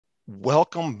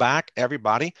Welcome back,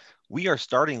 everybody. We are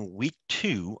starting week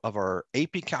 2 of our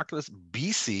AP Calculus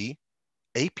BC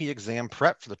AP exam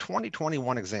prep for the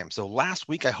 2021 exam. So last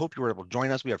week, I hope you were able to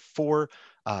join us. We had 4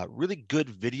 really good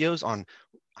videos on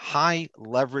high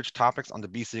leverage topics on the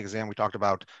BC exam. We talked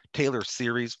about Taylor's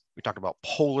series. We talked about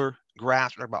polar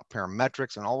graphs. We talked about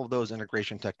parametrics and all of those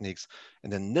integration techniques.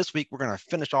 And then this week, we're going to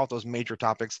finish off those major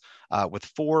topics with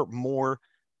 4 more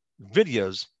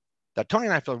videos that Tony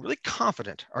and I feel really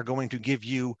confident are going to give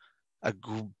you a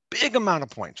big amount of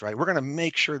points, right? We're going to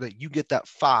make sure that you get that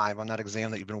 5 on that exam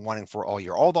that you've been wanting for all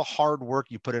year. All the hard work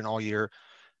you put in all year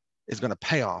is going to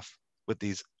pay off with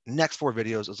these next 4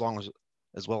 videos,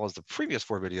 as well as the previous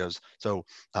 4 videos. So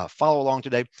follow along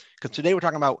today, because today we're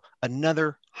talking about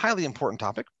another highly important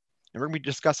topic, and we're going to be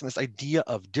discussing this idea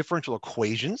of differential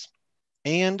equations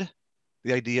and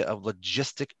the idea of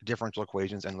logistic differential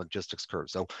equations and logistics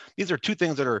curves. So these are 2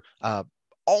 things that are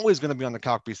always going to be on the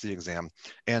Calc-BC exam,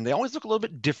 and they always look a little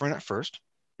bit different at first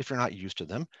if you're not used to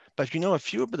them. But if you know a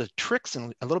few of the tricks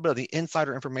and a little bit of the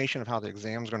insider information of how the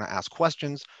exam is going to ask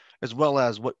questions, as well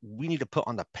as what we need to put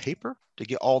on the paper to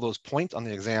get all those points on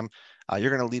the exam, you're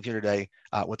going to leave here today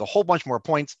with a whole bunch more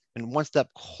points and one step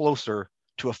closer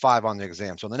to a 5 on the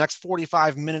exam. So in the next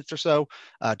 45 minutes or so,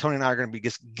 Tony and I are going to be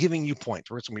just giving you points.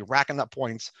 We're just going to be racking up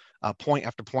points, point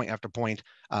after point after point,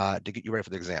 to get you ready for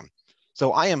the exam.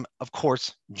 So I am, of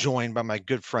course, joined by my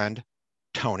good friend,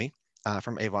 Tony,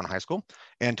 from Avon High School.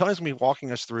 And Tony's going to be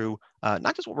walking us through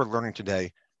not just what we're learning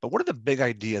today, but what are the big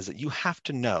ideas that you have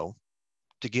to know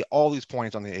to get all these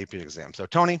points on the AP exam. So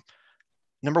Tony,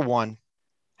 number 1,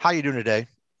 how are you doing today?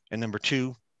 And number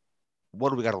 2,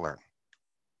 what do we got to learn?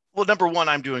 Well, number 1,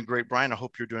 I'm doing great, Brian. I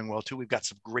hope you're doing well too. We've got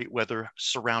some great weather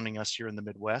surrounding us here in the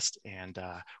Midwest, and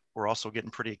we're also getting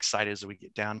pretty excited as we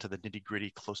get down to the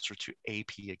nitty-gritty closer to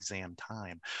AP exam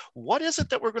time. What is it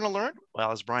that we're going to learn?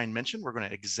 Well, as Brian mentioned, we're going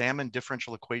to examine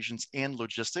differential equations and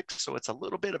logistics. So it's a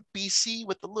little bit of BC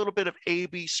with a little bit of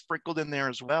AB sprinkled in there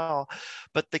as well.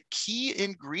 But the key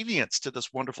ingredients to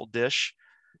this wonderful dish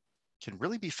can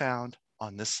really be found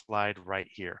on this slide right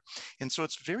here. And so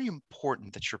it's very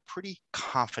important that you're pretty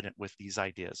confident with these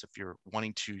ideas. If you're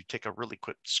wanting to take a really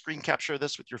quick screen capture of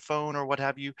this with your phone or what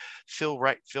have you, feel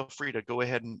free to go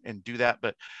ahead and do that.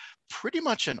 But pretty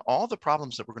much in all the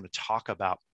problems that we're going to talk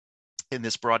about in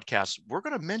this broadcast, we're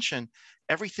going to mention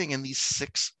everything in these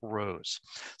 6 rows.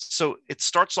 So it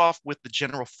starts off with the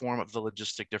general form of the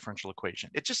logistic differential equation.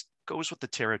 It just goes with the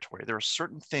territory. There are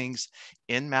certain things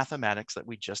in mathematics that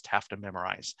we just have to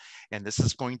memorize. And this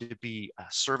is going to be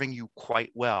serving you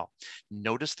quite well.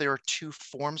 Notice there are 2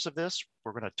 forms of this.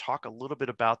 We're going to talk a little bit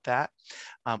about that.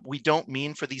 We don't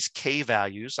mean for these K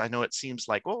values. I know it seems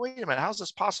like, well, wait a minute, how's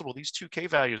this possible? These 2 K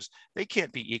values, they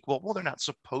can't be equal. Well, they're not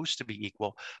supposed to be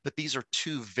equal, but these are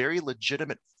 2 very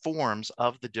legitimate forms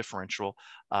of the differential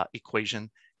equation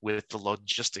with the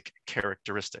logistic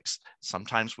characteristics.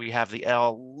 Sometimes we have the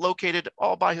L located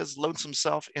all by his lonesome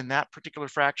self in that particular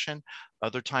fraction.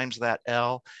 Other times that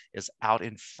L is out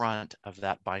in front of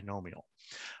that binomial.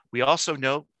 We also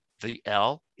know the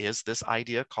L is this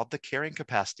idea called the carrying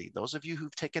capacity. Those of you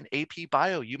who've taken AP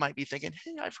Bio, you might be thinking,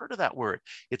 hey, I've heard of that word.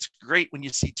 It's great when you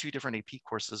see 2 different AP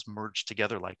courses merged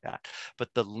together like that. But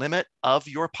the limit of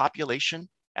your population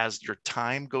as your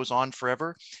time goes on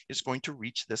forever is going to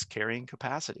reach this carrying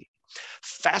capacity.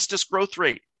 Fastest growth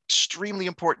rate, extremely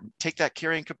important. Take that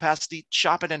carrying capacity,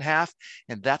 chop it in half,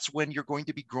 and that's when you're going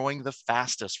to be growing the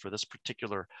fastest for this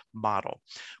particular model.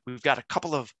 We've got a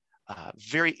couple of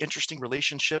very interesting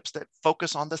relationships that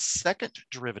focus on the second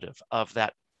derivative of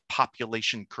that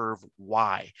population curve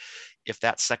y. If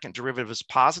that second derivative is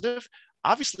positive,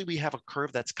 obviously we have a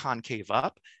curve that's concave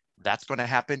up. That's going to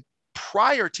happen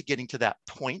prior to getting to that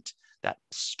point, that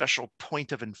special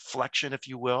point of inflection, if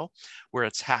you will, where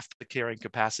it's half the carrying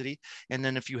capacity. And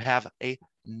then if you have a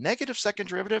negative second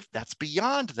derivative, that's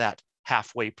beyond that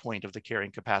halfway point of the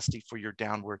carrying capacity for your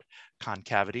downward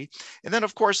concavity. And then,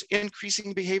 of course,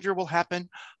 increasing behavior will happen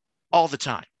all the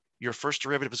time. Your first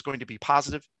derivative is going to be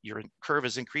positive. Your curve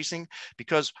is increasing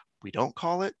because we don't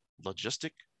call it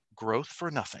logistic growth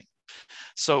for nothing.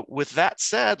 So with that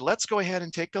said, let's go ahead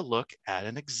and take a look at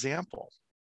an example.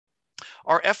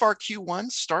 Our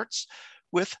FRQ1 starts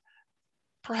with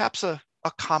perhaps a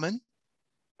common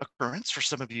occurrence for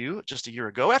some of you just a year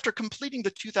ago. After completing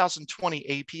the 2020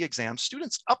 AP exam,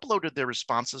 students uploaded their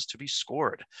responses to be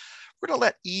scored. We're going to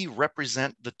let E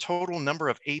represent the total number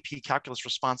of AP calculus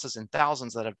responses in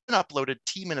thousands that have been uploaded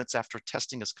T minutes after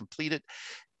testing is completed.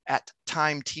 At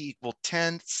time T equal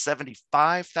 10,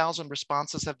 75,000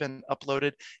 responses have been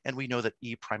uploaded, and we know that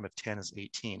E prime of 10 is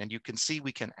 18. And you can see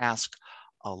we can ask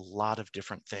a lot of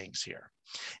different things here.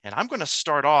 And I'm going to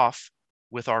start off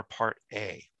with our part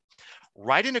A.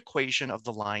 Write an equation of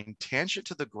the line tangent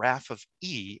to the graph of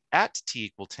E at t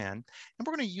equal 10, and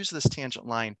we're going to use this tangent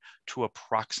line to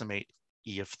approximate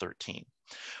E of 13.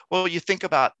 Well, you think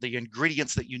about the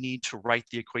ingredients that you need to write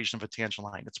the equation of a tangent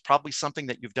line. It's probably something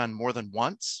that you've done more than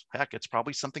once. Heck, it's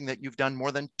probably something that you've done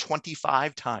more than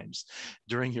 25 times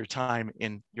during your time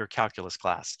in your calculus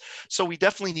class. So we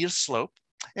definitely need a slope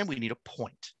and we need a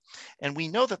point. And we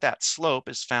know that that slope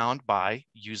is found by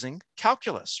using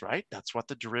calculus, right? That's what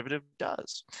the derivative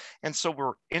does. And so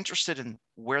we're interested in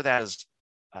where that is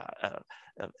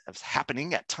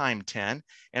happening at time 10.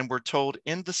 And we're told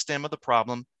in the stem of the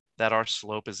problem that our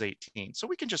slope is 18. So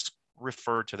we can just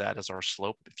refer to that as our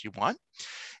slope if you want.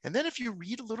 And then if you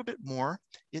read a little bit more,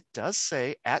 it does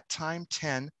say at time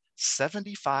 10,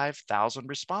 75,000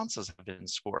 responses have been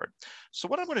scored. So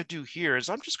what I'm going to do here is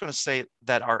I'm just going to say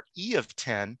that our E of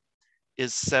 10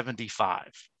 is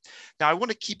 75. Now I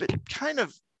want to keep it kind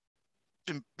of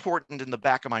important in the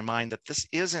back of my mind that this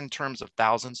is in terms of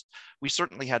thousands. We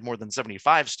certainly had more than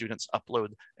 75 students upload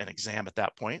an exam at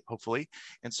that point, hopefully.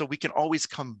 And so we can always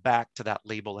come back to that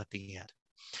label at the end.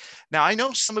 Now, I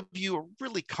know some of you are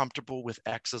really comfortable with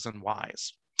X's and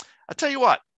Y's. I'll tell you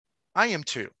what, I am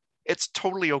too. It's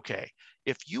totally okay.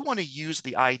 If you want to use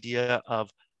the idea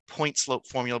of point slope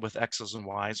formula with X's and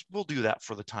Y's, we'll do that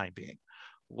for the time being.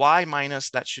 Y minus,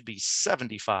 that should be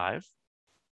 75.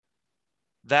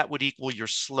 That would equal your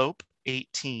slope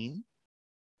 18,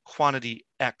 quantity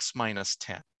X minus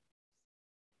 10.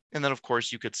 And then of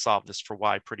course you could solve this for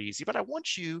Y pretty easy, but I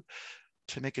want you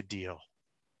to make a deal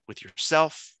with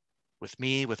yourself, with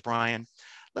me, with Brian.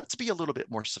 Let's be a little bit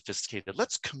more sophisticated.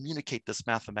 Let's communicate this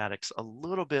mathematics a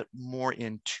little bit more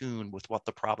in tune with what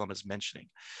the problem is mentioning.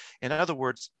 In other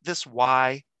words, this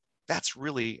Y, that's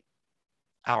really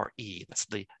our E. That's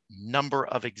the number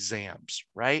of exams,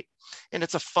 right? And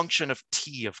it's a function of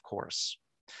T, of course.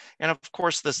 And of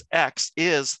course, this X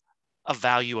is a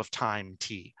value of time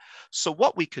T. So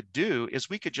what we could do is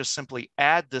we could just simply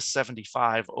add this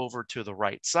 75 over to the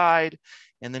right side,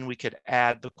 and then we could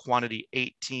add the quantity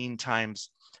 18 times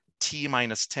T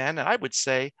minus 10. And I would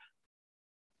say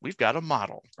we've got a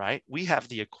model, right? We have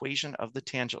the equation of the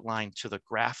tangent line to the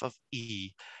graph of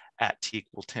E at T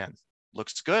equal 10.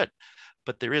 Looks good.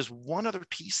 But there is one other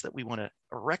piece that we want to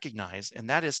recognize, and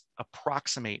that is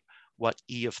approximate what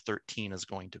E of 13 is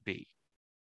going to be.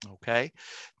 Okay.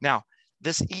 Now,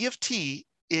 this E of T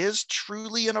is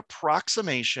truly an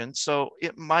approximation, so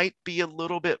it might be a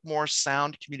little bit more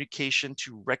sound communication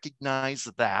to recognize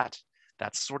that.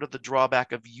 That's sort of the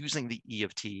drawback of using the E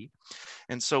of T.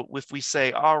 And so if we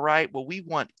say, all right, well, we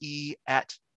want E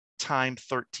at time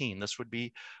 13, this would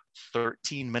be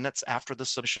 13 minutes after the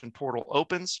submission portal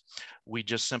opens. We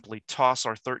just simply toss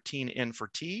our 13 in for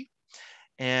T.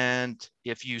 And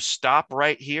if you stop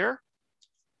right here,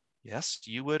 yes,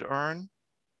 you would earn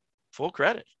full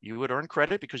credit. You would earn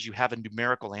credit because you have a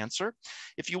numerical answer.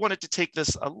 If you wanted to take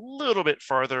this a little bit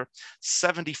farther,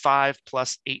 75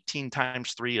 plus 18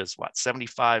 times 3 is what?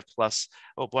 75 plus,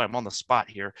 oh boy, I'm on the spot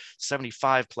here.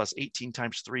 75 plus 18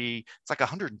 times 3, it's like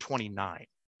 129.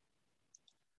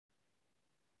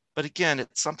 But again,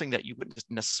 it's something that you wouldn't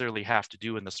necessarily have to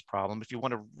do in this problem. If you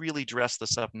want to really dress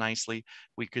this up nicely,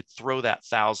 we could throw that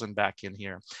 1,000 back in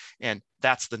here. And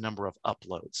that's the number of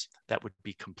uploads that would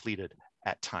be completed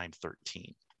at time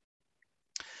 13.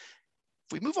 If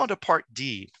we move on to part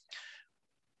D,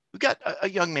 we've got a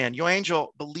young man.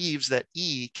 Yoangel believes that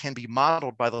E can be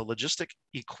modeled by the logistic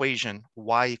equation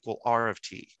Y equal R of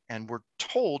T. And we're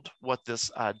told what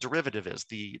this derivative is.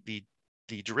 The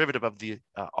derivative of the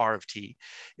R of T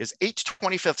is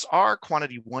h/25 R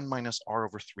quantity 1 minus R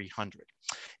over 300.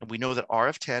 And we know that R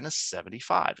of 10 is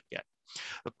 75 again.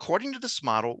 According to this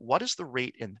model, what is the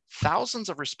rate in thousands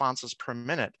of responses per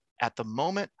minute at the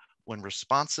moment when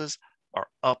responses are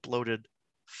uploaded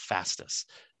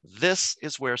fastest? This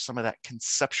is where some of that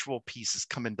conceptual pieces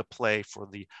come into play for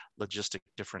the logistic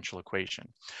differential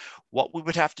equation. What we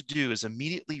would have to do is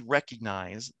immediately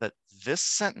recognize that this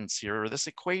sentence here, or this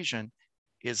equation,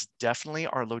 is definitely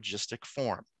our logistic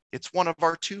form. It's one of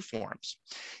our two forms.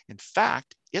 In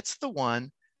fact, it's the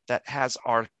one that has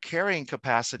our carrying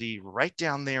capacity right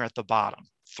down there at the bottom,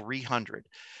 300.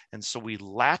 And so we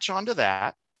latch onto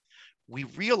that. We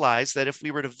realize that if we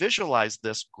were to visualize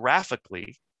this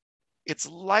graphically, it's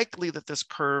likely that this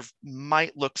curve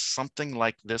might look something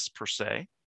like this per se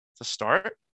to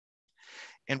start.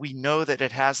 And we know that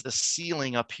it has the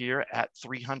ceiling up here at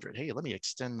 300. Hey, let me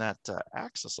extend that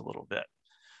axis a little bit.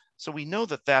 So we know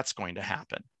that that's going to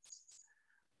happen.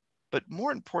 But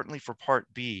more importantly for part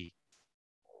B,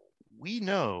 we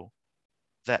know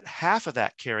that half of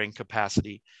that carrying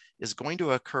capacity is going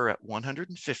to occur at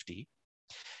 150.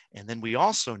 And then we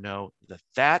also know that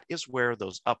that is where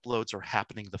those uploads are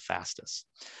happening the fastest.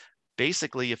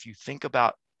 Basically, if you think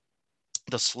about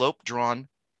the slope drawn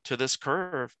to this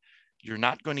curve, you're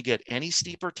not going to get any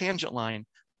steeper tangent line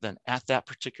than at that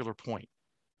particular point.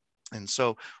 And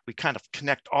so we kind of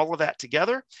connect all of that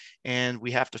together, and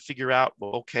we have to figure out,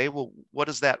 well, okay, well, what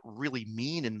does that really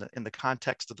mean in the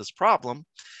context of this problem?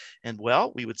 And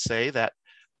well, we would say that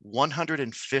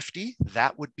 150,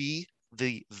 that would be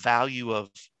the value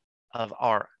of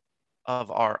our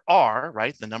R,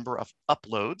 right? The number of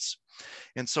uploads.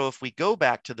 And so if we go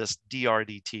back to this dr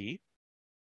dt,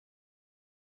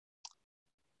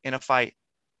 and if I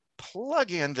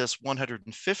plug in this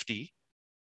 150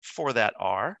 for that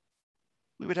R,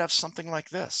 we would have something like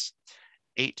this: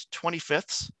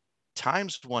 8/25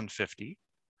 times 150,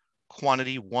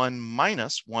 quantity 1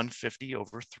 minus 150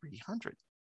 over 300.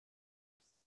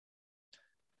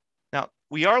 Now,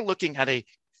 we are looking at a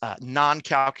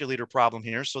non-calculator problem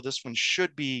here, so this one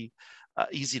should be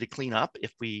easy to clean up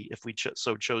if we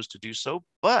so chose to do so.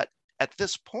 But at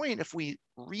this point, if we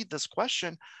read this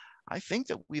question, I think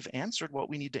that we've answered what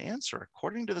we need to answer.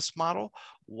 According to this model,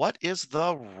 what is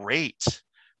the rate?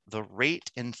 The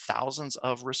rate in thousands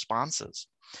of responses.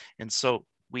 And so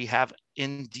we have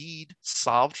indeed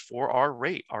solved for our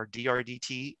rate. Our dr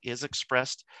dt is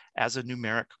expressed as a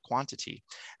numeric quantity.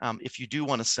 If you do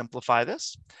want to simplify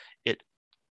this, it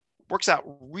works out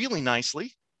really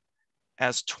nicely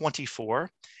as 24.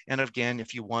 And again,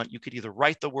 if you want, you could either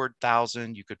write the word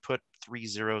 1,000, you could put 3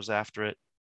 zeros after it.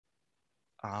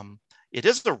 It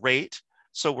is the rate,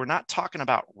 so we're not talking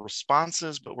about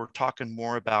responses, but we're talking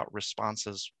more about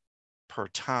responses per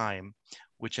time,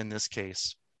 which in this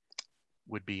case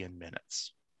would be in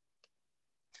minutes.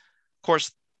 Of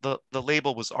course, the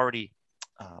label was already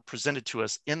presented to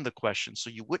us in the question, so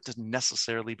you wouldn't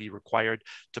necessarily be required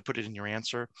to put it in your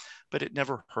answer, but it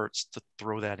never hurts to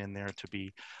throw that in there to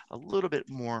be a little bit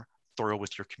more thorough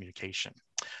with your communication.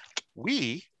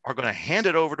 We are going to hand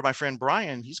it over to my friend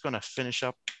Brian. He's going to finish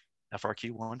up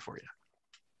FRQ1 for you.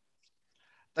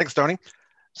 Thanks, Tony.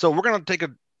 So we're going to take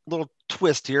a little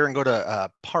twist here and go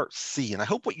to part C. And I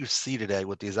hope what you see today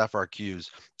with these FRQs,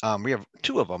 we have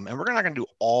 2 of them, and we're not going to do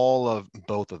all of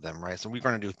both of them, right? So we're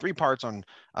going to do 3 parts on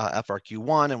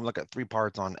FRQ1, and we'll look at 3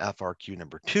 parts on FRQ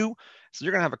number 2. So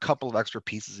you're going to have a couple of extra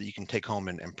pieces that you can take home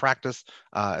and practice,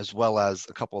 as well as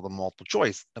a couple of the multiple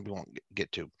choice that we won't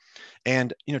get to.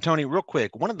 And, you know, Tony, real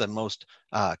quick, one of the most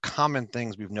common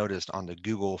things we've noticed on the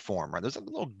Google form, right? There's a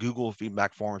little Google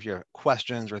feedback form if you have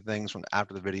questions or things from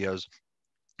after the videos,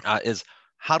 is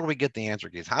how do we get the answer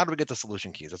keys? How do we get the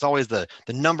solution keys? It's always the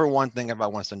number one thing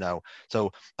everybody wants to know.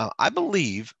 So I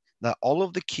believe that all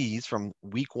of the keys from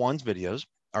week 1's videos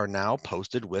are now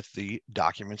posted with the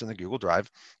documents in the Google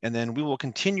Drive. And then we will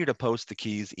continue to post the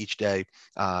keys each day.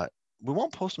 We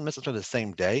won't post them necessarily the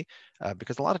same day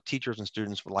because a lot of teachers and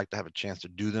students would like to have a chance to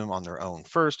do them on their own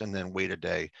first and then wait a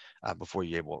day before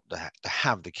you're able to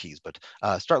have the keys. But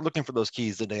start looking for those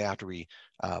keys the day after we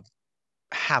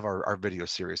have our video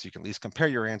series, so you can at least compare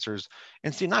your answers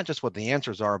and see not just what the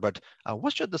answers are, but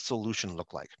what should the solution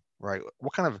look like, right?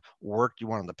 What kind of work do you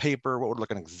want on the paper? What would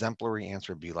like an exemplary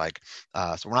answer be like?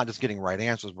 So we're not just getting right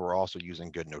answers, but we're also using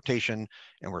good notation,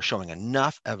 and we're showing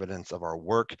enough evidence of our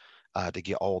work to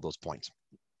get all of those points.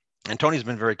 And Tony's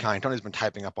been very kind. Tony's been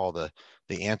typing up all the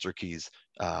answer keys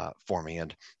for me,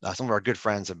 and some of our good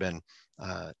friends have been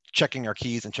checking our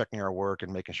keys and checking our work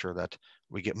and making sure that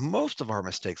we get most of our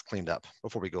mistakes cleaned up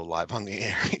before we go live on the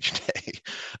air each day.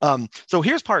 So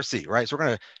here's part C, right? So we're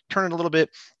going to turn it a little bit,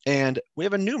 and we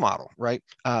have a new model, right?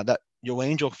 That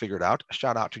Angel figured out.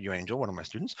 Shout out to Angel, one of my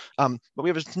students. But we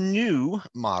have this new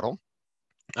model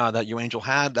that Angel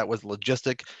had that was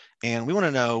logistic, and we want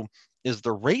to know, is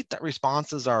the rate that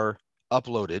responses are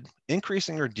uploaded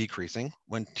increasing or decreasing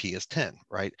when t is 10,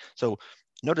 right? So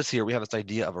notice here we have this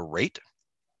idea of a rate,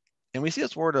 and we see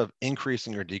this word of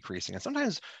increasing or decreasing. And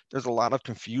sometimes there's a lot of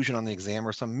confusion on the exam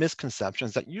or some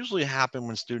misconceptions that usually happen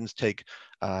when students take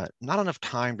not enough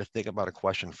time to think about a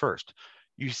question first.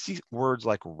 You see words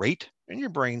like rate, and your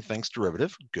brain thinks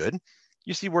derivative, good.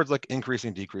 You see words like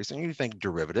increasing, decreasing, and you think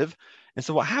derivative. And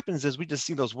so what happens is we just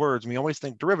see those words and we always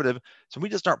think derivative. So we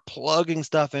just start plugging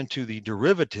stuff into the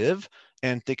derivative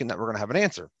and thinking that we're going to have an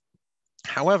answer.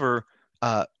 However,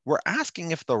 we're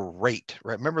asking if the rate,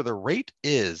 right? Remember, the rate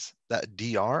is that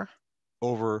dr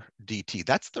over dt.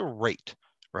 That's the rate,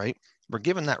 right? We're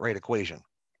given that rate equation.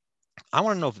 I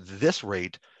want to know if this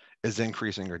rate is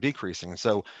increasing or decreasing. And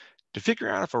so to figure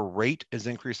out if a rate is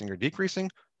increasing or decreasing,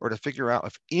 or to figure out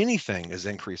if anything is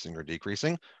increasing or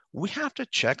decreasing, we have to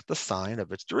check the sign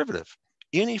of its derivative.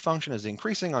 Any function is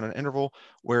increasing on an interval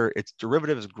where its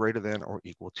derivative is greater than or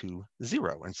equal to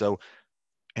 0. And so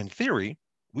in theory,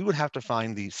 we would have to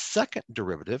find the second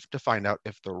derivative to find out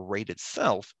if the rate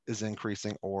itself is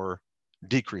increasing or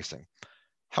decreasing.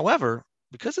 However,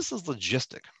 because this is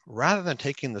logistic, rather than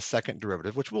taking the second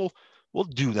derivative, which we'll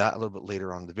do that a little bit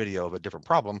later on in the video of a different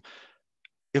problem,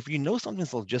 if you know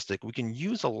something's logistic, we can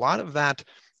use a lot of that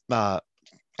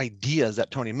ideas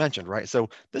that Tony mentioned, right? So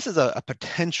this is a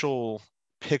potential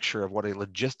picture of what a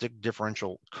logistic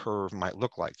differential curve might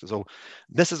look like. So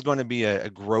this is going to be a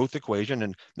growth equation,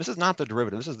 and this is not the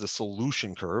derivative, this is the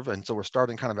solution curve. And so we're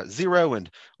starting kind of at 0, and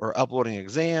we're uploading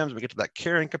exams. We get to that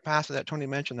carrying capacity that Tony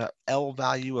mentioned, that L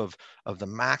value of the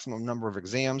maximum number of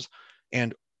exams.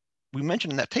 And we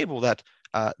mentioned in that table that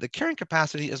the carrying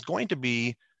capacity is going to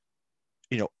be,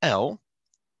 L,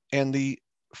 and the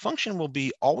function will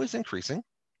be always increasing,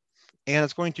 and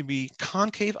it's going to be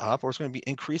concave up, or it's going to be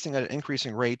increasing at an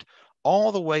increasing rate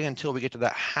all the way until we get to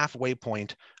that halfway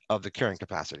point of the carrying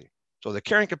capacity. So the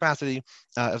carrying capacity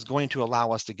is going to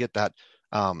allow us to get that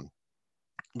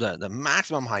the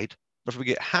maximum height. But if we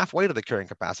get halfway to the carrying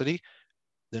capacity,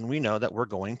 then we know that we're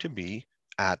going to be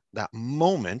at that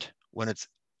moment when it's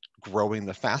growing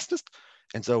the fastest.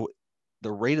 And so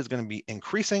the rate is going to be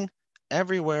increasing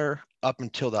everywhere up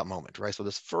until that moment, right? So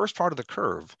this first part of the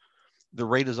curve, the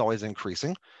rate is always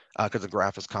increasing because the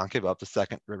graph is concave up, the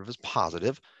second derivative is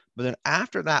positive. But then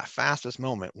after that fastest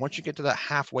moment, once you get to that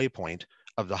halfway point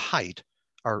of the height,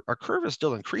 our curve is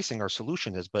still increasing, our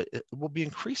solution is, but it will be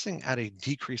increasing at a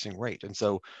decreasing rate. And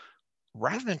so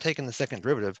rather than taking the second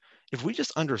derivative, if we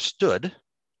just understood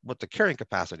what the carrying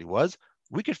capacity was,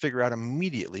 we could figure out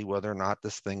immediately whether or not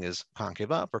this thing is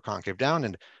concave up or concave down.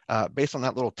 And based on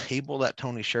that little table that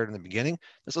Tony shared in the beginning,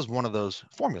 this is one of those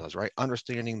formulas, right?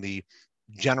 Understanding the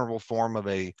general form of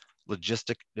a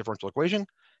logistic differential equation.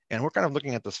 And we're kind of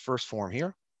looking at this first form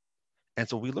here. And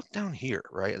so we look down here,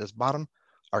 right, at this bottom,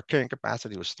 our carrying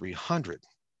capacity was 300,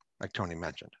 like Tony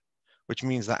mentioned, which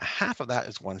means that half of that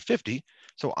is 150.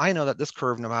 So I know that this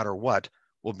curve, no matter what,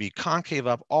 will be concave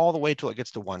up all the way till it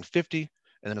gets to 150,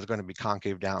 and then it's going to be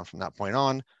concave down from that point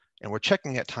on. And we're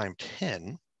checking at time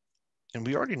 10, and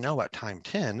we already know at time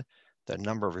 10, the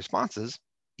number of responses,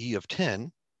 E of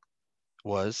 10,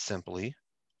 was simply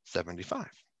 75.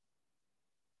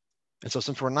 And so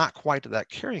since we're not quite to that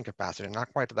carrying capacity,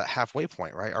 not quite to that halfway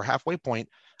point, right? Our halfway point,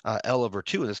 L over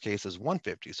 2 in this case, is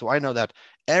 150. So I know that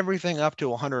everything up to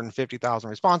 150,000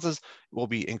 responses will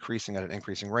be increasing at an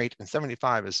increasing rate, and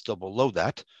 75 is still below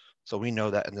that. So we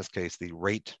know that in this case, the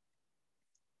rate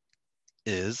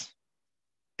is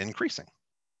increasing.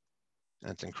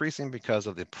 And it's increasing because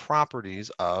of the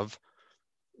properties of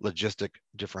logistic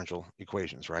differential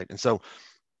equations, right? And so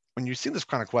when you see this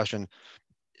kind of question,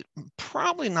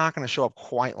 probably not going to show up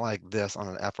quite like this on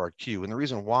an FRQ. And the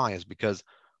reason why is because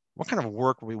what kind of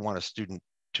work we want a student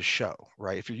to show,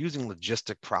 right? If you're using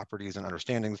logistic properties and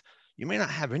understandings, you may not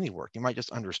have any work. You might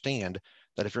just understand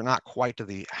that if you're not quite to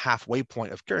the halfway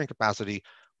point of carrying capacity,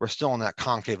 we're still on that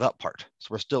concave up part. So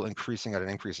we're still increasing at an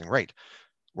increasing rate.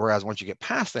 Whereas once you get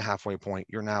past the halfway point,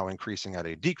 you're now increasing at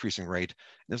a decreasing rate.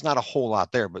 There's not a whole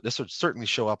lot there, but this would certainly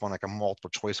show up on like a multiple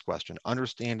choice question,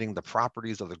 understanding the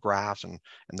properties of the graphs and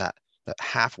that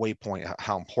halfway point,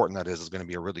 how important that is going to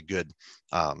be a really good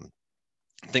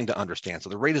thing to understand. So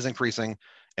the rate is increasing,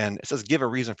 and it says give a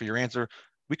reason for your answer.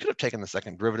 We could have taken the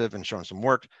second derivative and shown some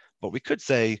work, but we could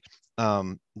say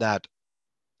that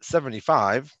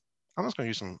 75, I'm just going to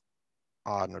use some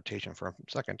odd notation for a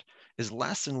second, is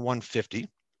less than 150,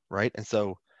 right? And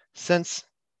so since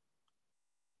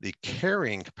the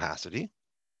carrying capacity,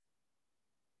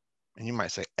 and you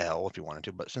might say L if you wanted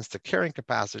to, but since the carrying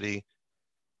capacity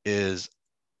is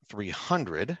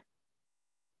 300,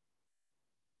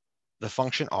 the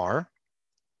function R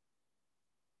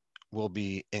will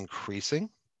be increasing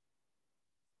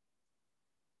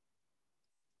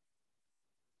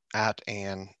at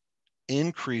an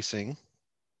increasing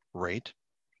rate.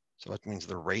 So that means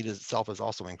the rate itself is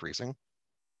also increasing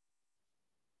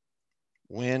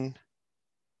when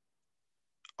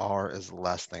R is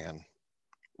less than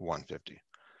 150.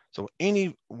 So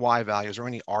any Y values or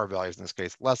any R values in this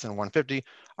case, less than 150,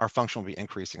 our function will be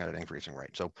increasing at an increasing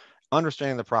rate. So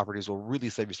understanding the properties will really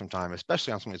save you some time,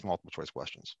 especially on some of these multiple choice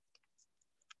questions.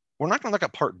 We're not going to look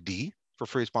at part D for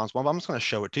free response one, but I'm just going to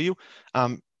show it to you.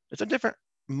 It's a different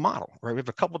model, right? We have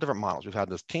a couple different models. We've had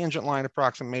this tangent line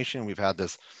approximation. We've had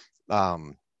this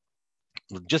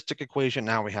logistic equation.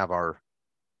 Now we have our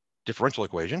differential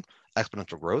equation,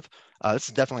 exponential growth. This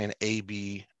is definitely an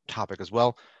AB topic as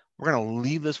well. We're going to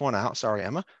leave this one out. Sorry,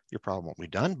 Emma, your problem won't be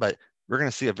done, but we're going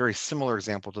to see a very similar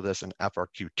example to this in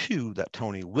FRQ2 that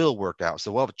Tony will work out.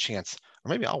 So we'll have a chance, or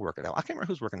maybe I'll work it out. I can't remember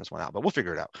who's working this one out, but we'll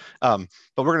figure it out. But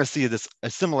we're going to see a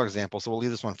similar example. So we'll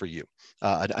leave this one for you,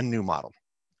 a new model.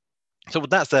 So with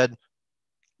that said,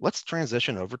 let's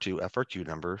transition over to FRQ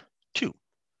number 2.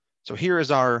 So here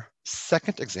is our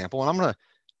second example, and I'm going to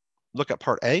look at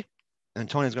part A, and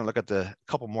Tony's going to look at the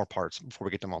couple more parts before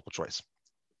we get to multiple choice.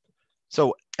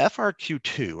 So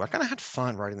FRQ2, I kind of had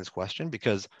fun writing this question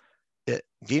because it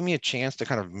gave me a chance to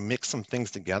kind of mix some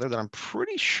things together that I'm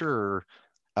pretty sure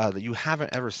that you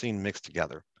haven't ever seen mixed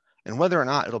together. And whether or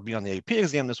not it'll be on the AP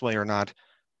exam this way or not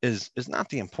is not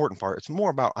the important part. It's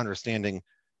more about understanding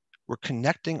we're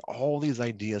connecting all these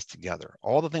ideas together.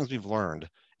 All the things we've learned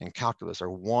in calculus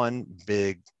are one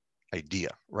big idea,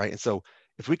 right? And so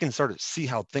if we can start to see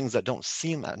how things that don't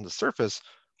seem that in the surface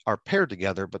are paired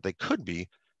together, but they could be,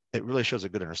 it really shows a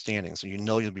good understanding. So you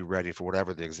know you'll be ready for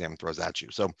whatever the exam throws at you.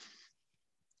 So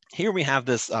here we have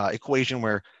this equation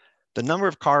where the number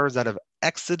of cars that have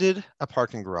exited a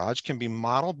parking garage can be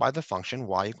modeled by the function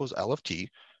y equals L of t,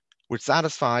 which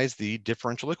satisfies the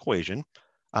differential equation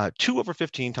 2 over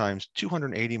 15 times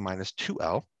 280 minus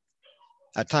 2L.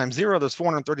 At time 0, there's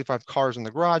 435 cars in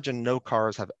the garage and no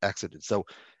cars have exited. So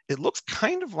it looks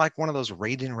kind of like one of those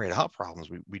rate in, rate out problems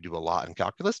we do a lot in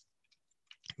calculus.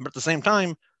 But at the same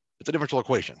time, it's a differential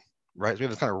equation, right? So we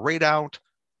have this kind of rate out,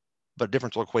 but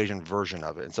differential equation version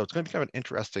of it. And so it's going to be kind of an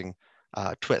interesting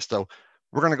twist. So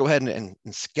we're going to go ahead and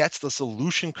sketch the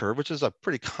solution curve, which is a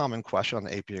pretty common question on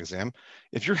the AP exam.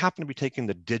 If you happen to be taking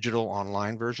the digital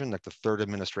online version, like the third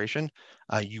administration,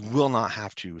 you will not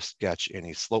have to sketch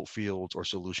any slope fields or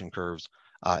solution curves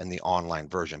in the online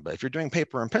version. But if you're doing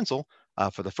paper and pencil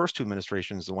for the first 2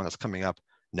 administrations, the one that's coming up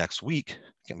next week,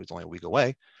 I can't believe it's only a week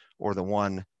away, or the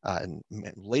one in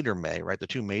later May, right? The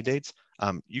 2 May dates,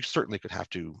 you certainly could have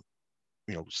to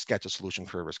sketch a solution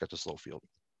curve or sketch a slope field.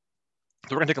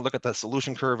 So we're going to take a look at that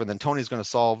solution curve, and then Tony's going to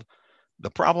solve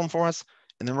the problem for us.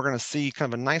 And then we're going to see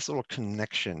kind of a nice little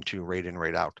connection to rate in,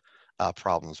 rate out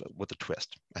problems with a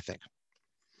twist, I think.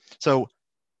 So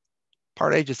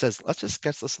part A just says, let's just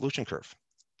sketch the solution curve.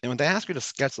 And when they ask you to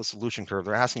sketch the solution curve,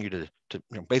 they're asking you to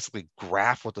basically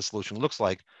graph what the solution looks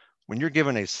like. When you're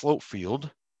given a slope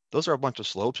field, those are a bunch of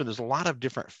slopes, and there's a lot of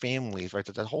different families, right?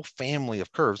 There's a whole family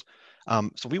of curves.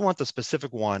 So we want the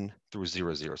specific one through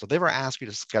 0, 0. So if they ever ask you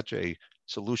to sketch a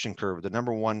solution curve, the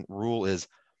number one rule is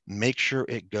make sure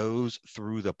it goes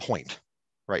through the point,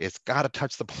 right? It's got to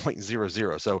touch the point 0,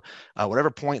 0. So whatever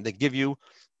point they give you,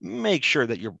 make sure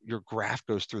that your graph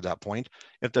goes through that point.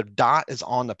 If the dot is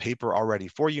on the paper already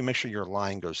for you, make sure your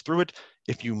line goes through it.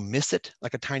 If you miss it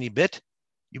like a tiny bit,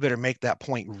 you better make that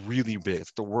point really big.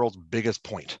 It's the world's biggest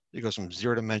point. It goes from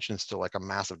 0 dimensions to like a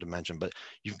massive dimension, but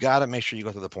you've got to make sure you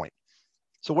go through the point.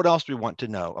 So what else do we want to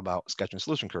know about sketching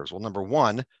solution curves? Well, number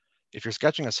one, if you're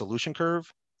sketching a solution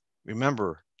curve,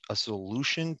 remember a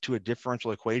solution to a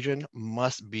differential equation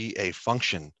must be a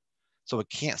function. So it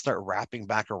can't start wrapping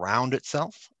back around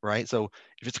itself, right? So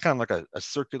if it's kind of like a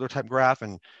circular type graph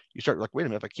and you start like, wait a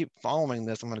minute, if I keep following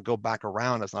this, I'm going to go back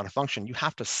around. That's not a function. You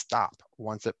have to stop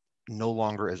once it no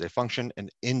longer is a function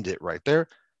and end it right there.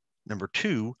 Number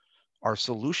two, our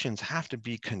solutions have to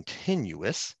be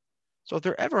continuous. So if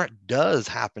there ever does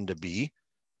happen to be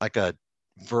like a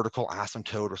vertical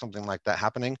asymptote or something like that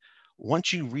happening,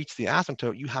 once you reach the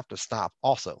asymptote, you have to stop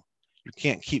also. You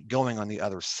can't keep going on the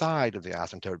other side of the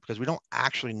asymptote because we don't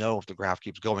actually know if the graph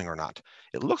keeps going or not.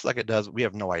 It looks like it does. We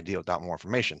have no idea without more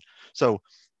information. So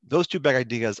those 2 big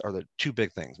ideas are the 2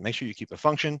 big things. Make sure you keep a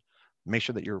function. Make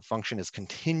sure that your function is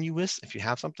continuous if you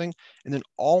have something, and then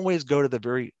always go to the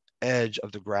very edge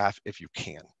of the graph if you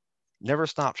can. Never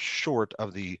stop short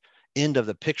of the end of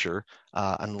the picture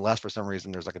unless for some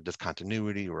reason there's like a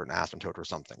discontinuity or an asymptote or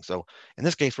something. So in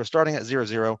this case, we're starting at 0,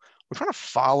 0. We're trying to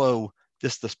follow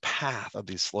this path of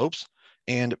these slopes.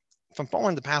 And if I'm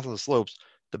following the path of the slopes,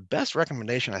 the best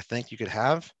recommendation I think you could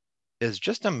have is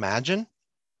just imagine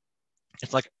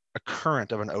it's like a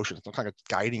current of an ocean. It's kind of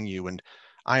guiding you. And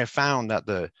I have found that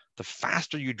the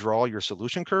faster you draw your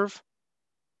solution curve,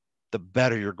 the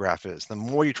better your graph is. The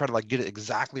more you try to like get it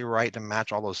exactly right to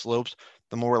match all those slopes,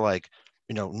 the more like,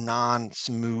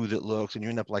 non-smooth it looks, and you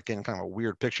end up like getting kind of a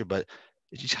weird picture, but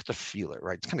you just have to feel it,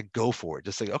 right? Just kind of go for it.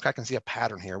 Just say, okay, I can see a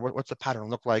pattern here. What's the pattern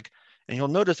look like? And you'll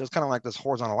notice it's kind of like this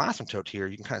horizontal asymptote here.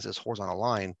 You can kind of see this horizontal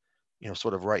line,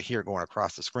 sort of right here going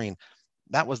across the screen.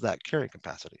 That was that carrying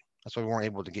capacity. That's why we weren't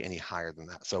able to get any higher than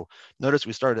that. So notice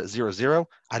we started at 0, 0.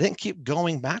 I didn't keep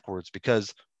going backwards because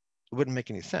it wouldn't make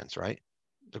any sense, right?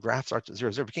 The graph starts at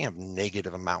 0, 0. We can't have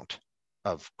negative amount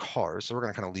of cars, so we're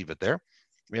going to kind of leave it there.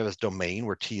 we have this domain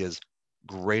where t is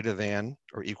greater than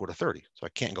or equal to 30. So I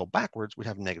can't go backwards. We'd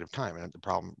have negative time, and the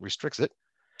problem restricts it.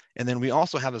 And then we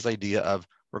also have this idea of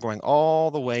we're going all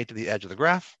the way to the edge of the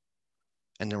graph,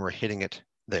 and then we're hitting it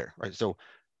there, right? So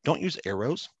don't use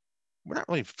arrows. We're not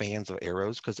really fans of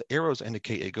arrows because arrows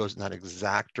indicate it goes in that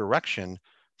exact direction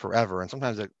forever. And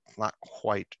sometimes it's not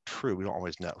quite true. We don't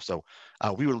always know. So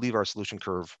we would leave our solution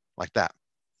curve like that.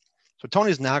 So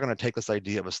Tony's now going to take this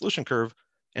idea of a solution curve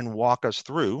and walk us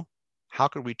through how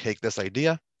could we take this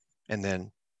idea and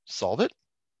then solve it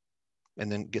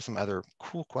and then get some other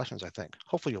cool questions, I think.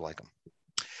 Hopefully you like them.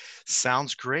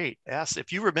 Sounds great. Yes.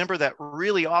 If you remember that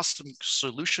really awesome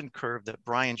solution curve that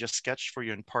Brian just sketched for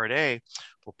you in part A,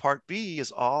 well, part B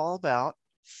is all about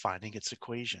finding its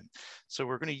equation. So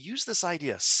we're going to use this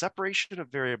idea, separation of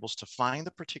variables, to find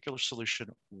the particular solution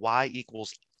y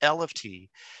equals L of t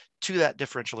to that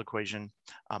differential equation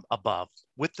above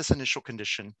with this initial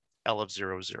condition L of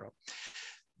 0, 0.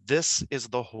 This is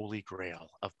the holy grail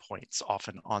of points,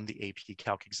 often on the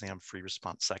ap-calc exam free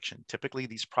response section. Typically,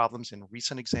 these problems in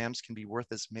recent exams can be worth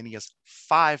as many as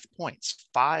 5 points.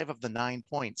 5 of the 9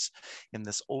 points in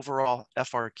this overall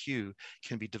FRQ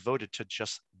can be devoted to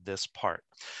just this part.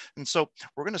 And so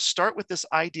we're going to start with this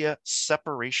idea,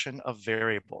 separation of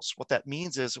variables. What that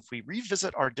means is if we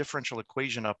revisit our differential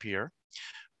equation up here,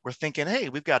 we're thinking, hey,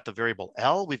 we've got the variable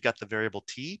L, we've got the variable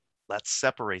t, let's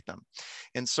separate them.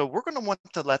 And so we're going to want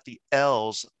to let the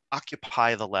L's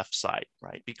occupy the left side,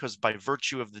 right? Because by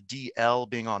virtue of the DL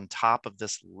being on top of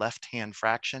this left-hand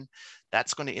fraction,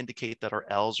 that's going to indicate that our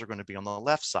L's are going to be on the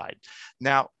left side.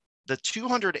 Now, the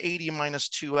 280 minus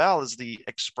 2L is the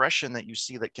expression that you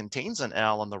see that contains an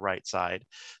L on the right side,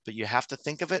 but you have to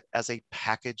think of it as a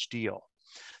package deal.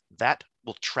 That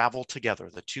will travel together.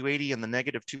 The 280 and the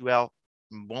negative 2L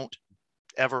won't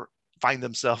ever find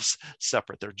themselves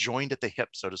separate. They're joined at the hip,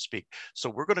 so to speak. So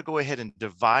we're going to go ahead and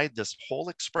divide this whole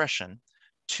expression,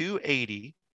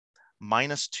 280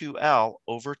 minus 2L,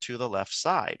 over to the left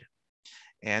side.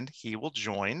 And he will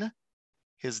join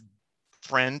his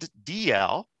friend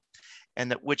DL,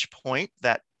 and at which point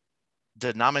that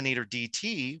denominator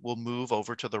dt will move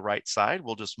over to the right side.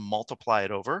 We'll just multiply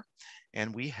it over,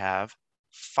 and we have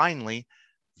finally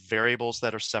variables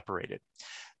that are separated.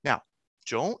 Now,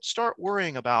 don't start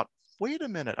worrying about, wait a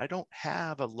minute, I don't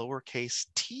have a lowercase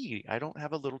t. I don't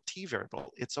have a little t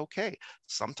variable. It's okay.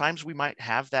 Sometimes we might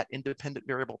have that independent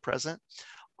variable present.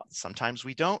 Sometimes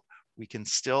we don't. We can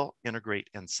still integrate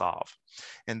and solve.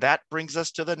 And that brings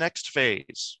us to the next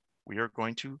phase. We are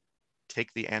going to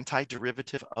take the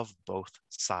antiderivative of both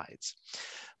sides.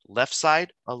 Left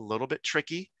side, a little bit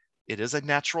tricky. It is a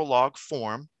natural log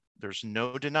form. There's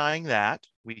no denying that.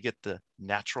 We get the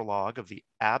natural log of the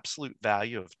absolute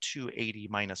value of 280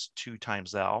 minus 2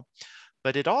 times L,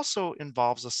 but it also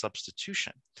involves a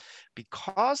substitution.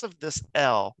 Because of this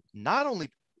L not only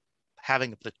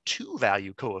having the 2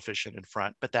 value coefficient in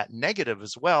front, but that negative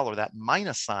as well, or that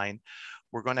minus sign,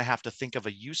 we're going to have to think of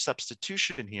a U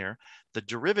substitution here. The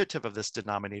derivative of this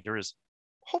denominator is,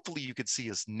 hopefully you could see,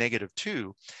 as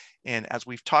 -2. And as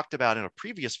we've talked about in a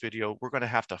previous video, we're going to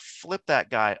have to flip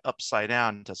that guy upside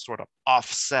down to sort of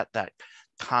offset that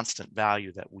constant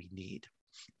value that we need.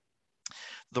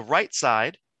 The right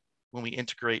side, when we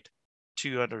integrate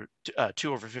 2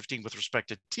 over 15 with respect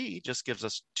to t, just gives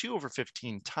us 2 over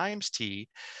 15 times t.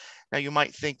 Now you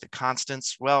might think the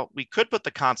constants, well, we could put the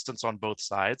constants on both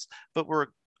sides, but we're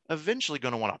eventually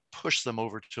going to want to push them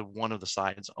over to one of the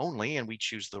sides only, and we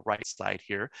choose the right side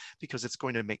here because it's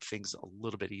going to make things a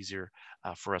little bit easier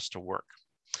for us to work.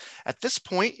 At this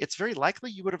point, it's very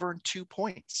likely you would have earned 2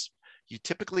 points. You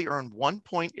typically earn 1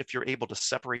 point if you're able to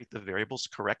separate the variables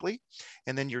correctly,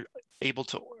 and then you're able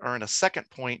to earn a second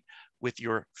point with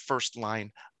your first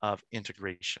line of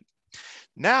integration.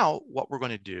 Now, what we're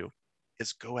going to do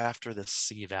is go after the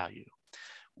C value.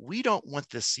 We don't want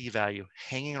this C value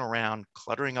hanging around,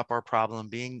 cluttering up our problem,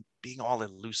 being all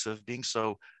elusive, being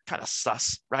so kind of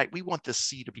sus, right? We want this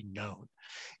C to be known.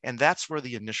 And that's where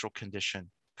the initial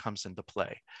condition comes into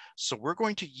play. So we're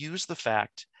going to use the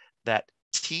fact that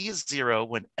t is 0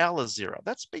 when L is 0.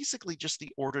 That's basically just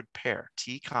the ordered pair,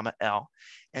 t comma L.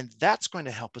 And that's going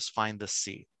to help us find the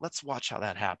C. Let's watch how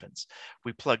that happens.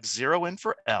 We plug 0 in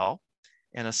for L.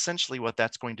 And essentially what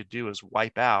that's going to do is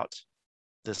wipe out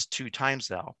this 2 times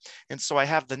L. And so I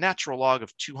have the natural log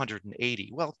of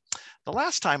 280. Well, the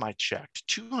last time I checked,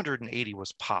 280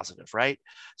 was positive, right?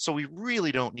 So we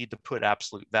really don't need to put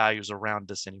absolute values around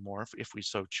this anymore if we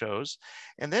so chose.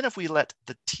 And then if we let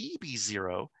the t be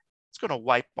 0, it's going to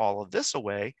wipe all of this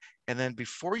away. And then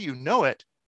before you know it,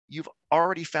 you've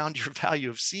already found your value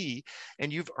of C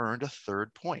and you've earned a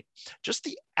 3rd point. Just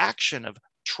the action of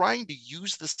trying to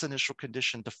use this initial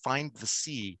condition to find the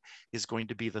c is going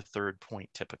to be the third point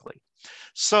typically.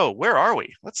 So where are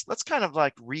we? Let's kind of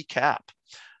like recap.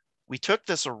 We took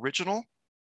this original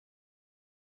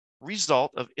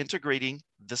result of integrating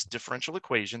this differential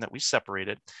equation that we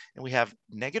separated, and we have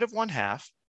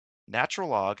 -1/2 natural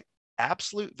log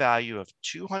absolute value of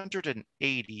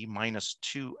 280 minus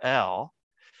 2L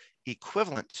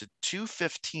equivalent to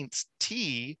 2/15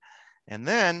 t, and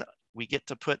then we get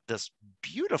to put this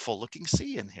beautiful looking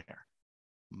c in here,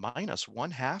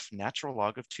 -1/2 natural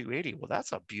log of 280. Well,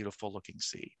 that's a beautiful looking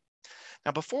c.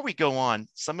 Now, before we go on,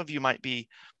 some of you might be,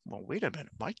 well, wait a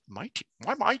minute,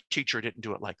 my teacher didn't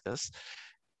do it like this.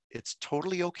 It's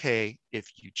totally okay if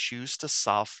you choose to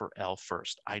solve for L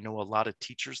first. I know a lot of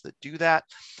teachers that do that.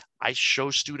 I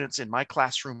show students in my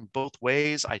classroom both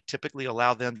ways. I typically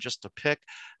allow them just to pick,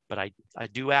 but I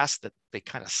do ask that they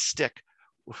kind of stick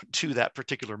to that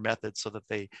particular method so that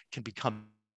they can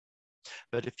become.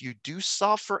 But if you do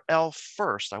solve for L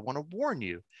first, I want to warn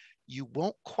you, you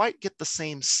won't quite get the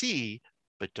same C,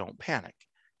 but don't panic.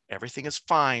 Everything is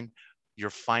fine. Your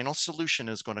final solution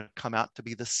is going to come out to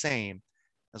be the same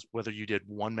as whether you did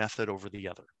one method over the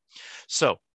other.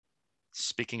 So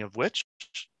speaking of which,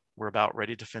 we're about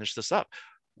ready to finish this up.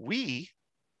 We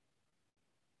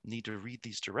need to read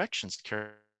these directions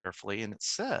carefully, and it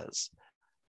says,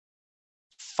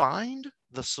 find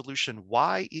the solution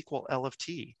y equal L of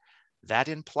t. That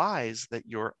implies that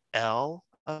your L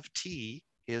of t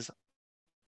is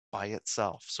by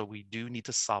itself. So we do need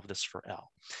to solve this for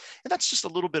L. And that's just a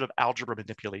little bit of algebra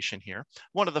manipulation here.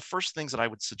 One of the first things that I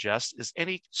would suggest is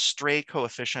any stray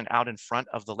coefficient out in front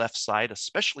of the left side,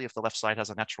 especially if the left side has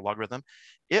a natural logarithm,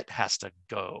 it has to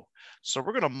go. So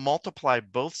we're going to multiply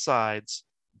both sides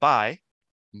by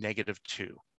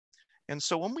 -2. And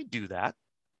so when we do that,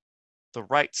 the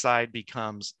right side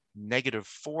becomes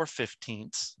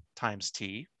 -4/15 times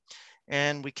t.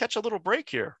 And we catch a little break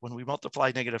here. When we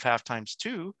multiply -1/2 times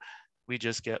 2, we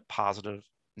just get positive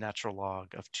natural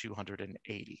log of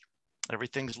 280.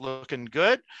 Everything's looking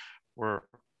good. We're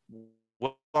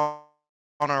well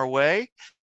on our way,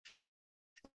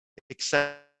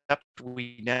 except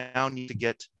we now need to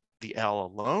get the L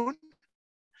alone.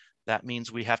 That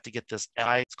means we have to get this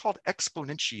I. It's called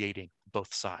exponentiating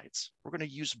both sides. We're going to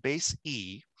use base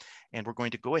E, and we're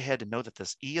going to go ahead and know that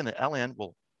this E and the ln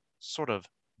will sort of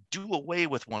do away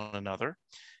with one another,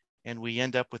 and we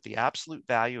end up with the absolute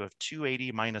value of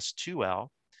 280 minus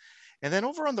 2L. And then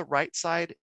over on the right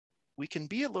side, we can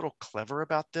be a little clever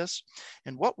about this.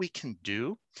 And what we can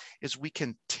do is we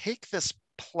can take this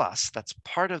plus that's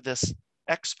part of this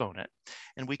exponent,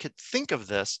 and we could think of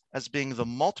this as being the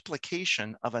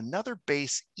multiplication of another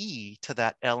base E to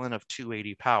that ln of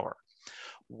 280 power.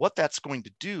 What that's going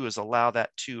to do is allow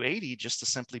that 280 just to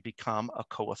simply become a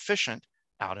coefficient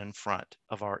out in front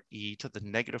of our e to the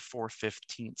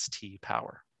 -4/15 t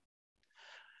power.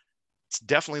 It's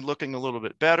definitely looking a little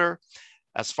bit better.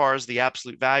 As far as the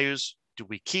absolute values, do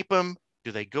we keep them?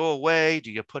 Do they go away?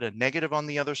 Do you put a negative on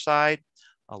the other side?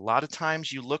 A lot of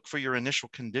times you look for your initial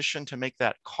condition to make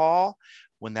that call.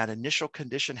 When that initial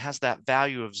condition has that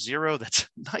value of 0 that's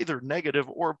neither negative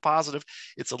or positive,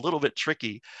 it's a little bit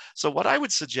tricky. So what I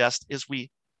would suggest is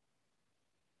we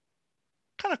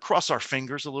kind of cross our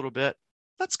fingers a little bit.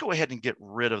 Let's go ahead and get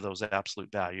rid of those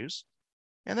absolute values.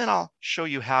 And then I'll show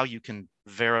you how you can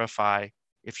verify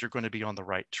if you're going to be on the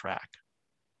right track.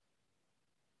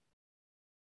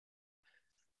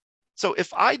 So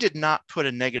if I did not put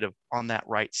a negative on that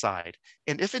right side,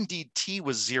 and if indeed t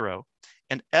was 0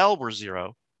 and L were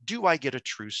 0, do I get a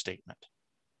true statement?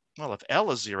 Well, if L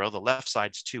is 0, the left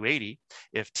side's 280.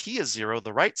 If t is 0,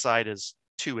 the right side is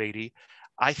 280.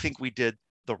 I think we did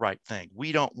the right thing.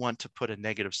 We don't want to put a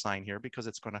negative sign here because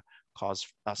it's going to cause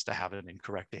us to have an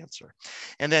incorrect answer.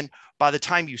 And then by the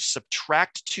time you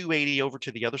subtract 280 over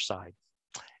to the other side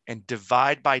and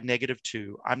divide by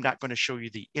 -2, I'm not going to show you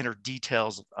the inner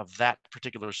details of that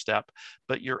particular step,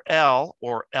 but your L,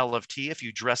 or L of t, if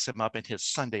you dress him up in his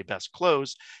Sunday best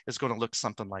clothes, is going to look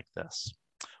something like this.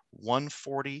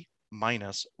 140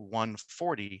 minus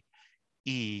 140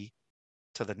 e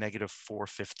to the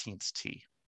 -4/15 t.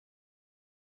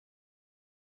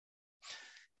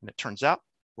 And it turns out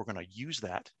we're going to use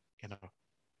that in a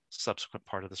subsequent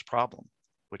part of this problem,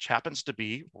 which happens to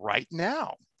be right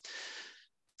now.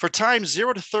 For time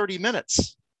 0 to 30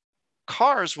 minutes,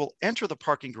 cars will enter the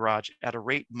parking garage at a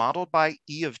rate modeled by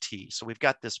E of t. So we've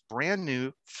got this brand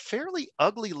new, fairly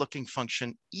ugly looking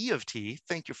function, E of t.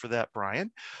 Thank you for that,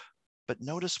 Brian. But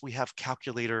notice we have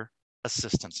calculator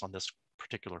assistance on this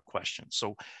particular question.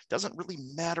 So it doesn't really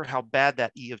matter how bad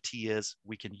that E of t is,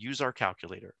 we can use our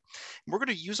calculator. And we're going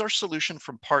to use our solution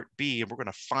from part B, and we're going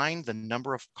to find the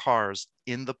number of cars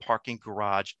in the parking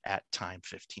garage at time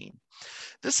 15.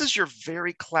 This is your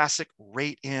very classic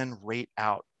rate in, rate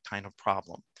out kind of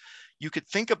problem. You could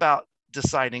think about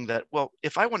deciding that, well,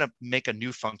 if I want to make a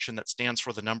new function that stands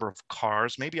for the number of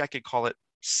cars, maybe I could call it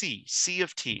C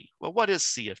of t. Well, what is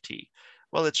C of t?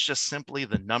 Well, it's just simply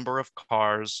the number of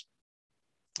cars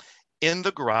in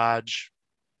the garage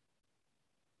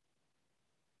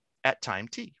at time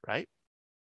t, right?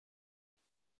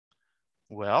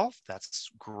 Well, that's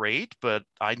great, but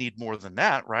I need more than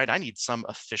that, right? I need some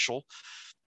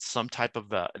type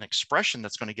of an expression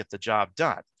that's going to get the job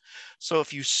done. So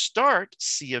if you start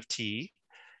C of t,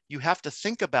 you have to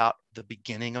think about the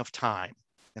beginning of time.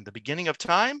 And the beginning of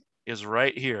time is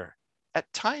right here.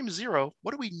 At time 0,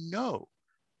 what do we know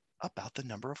about the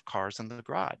number of cars in the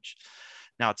garage?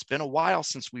 Now, it's been a while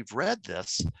since we've read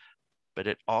this, but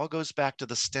it all goes back to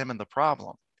the stem in the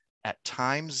problem. At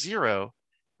time 0,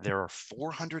 there are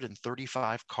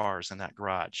 435 cars in that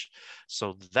garage.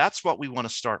 So that's what we want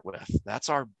to start with. That's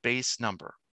our base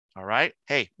number. All right.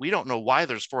 Hey, we don't know why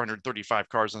there's 435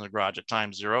 cars in the garage at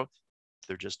time 0.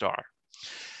 There just are.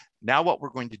 Now what we're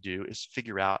going to do is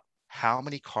figure out how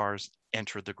many cars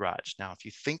entered the garage. Now, if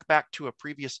you think back to a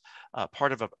previous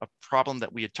part of a problem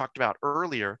that we had talked about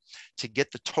earlier, to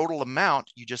get the total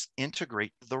amount, you just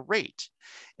integrate the rate.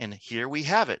 And here we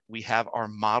have it. We have our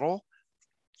model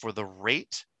for the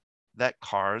rate that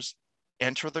cars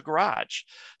enter the garage.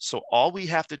 So all we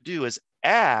have to do is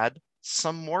add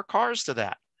some more cars to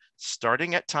that.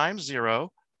 Starting at time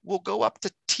 0, we'll go up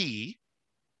to t,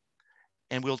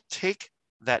 and we'll take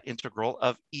that integral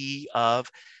of e of,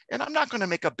 and I'm not going to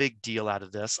make a big deal out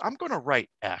of this. I'm going to write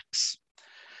x.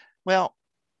 Well,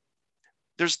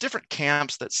 there's different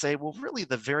camps that say, well, really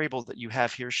the variable that you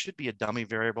have here should be a dummy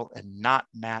variable and not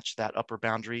match that upper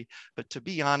boundary. But to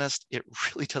be honest, it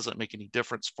really doesn't make any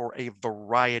difference for a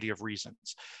variety of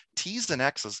reasons. T's and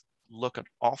X's look an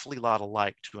awfully lot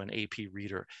alike to an AP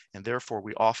reader, and therefore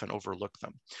we often overlook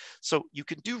them. So you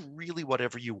can do really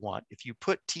whatever you want. If you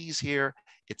put T's here,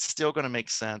 it's still going to make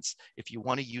sense. If you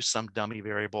want to use some dummy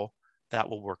variable, that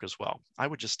will work as well. I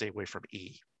would just stay away from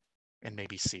E and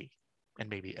maybe C and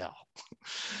maybe L.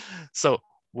 So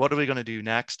what are we going to do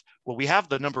next? Well, we have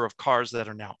the number of cars that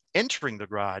are now entering the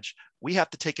garage. We have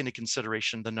to take into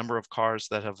consideration the number of cars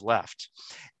that have left.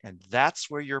 And that's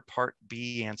where your part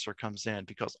B answer comes in,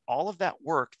 because all of that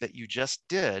work that you just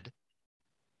did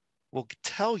will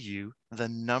tell you the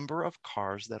number of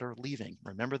cars that are leaving.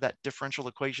 Remember that differential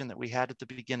equation that we had at the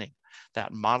beginning?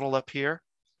 That model up here,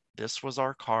 this was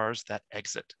our cars that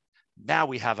exit. Now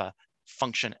we have a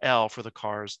function L for the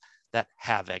cars that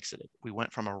have exited. We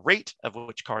went from a rate of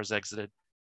which cars exited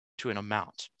to an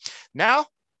amount. Now,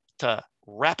 to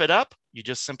wrap it up, you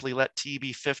just simply let T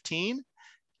be 15,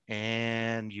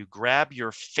 and you grab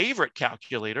your favorite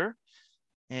calculator,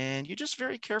 and you just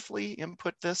very carefully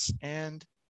input this, and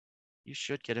you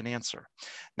should get an answer.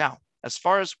 Now, as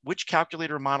far as which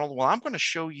calculator model, well, I'm going to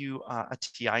show you a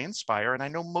TI Inspire, and I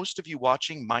know most of you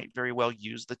watching might very well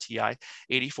use the TI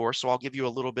 84, so I'll give you a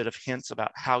little bit of hints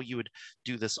about how you would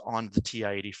do this on the TI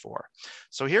 84.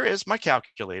 So here is my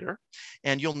calculator,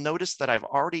 and you'll notice that I've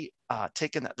already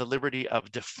taken the liberty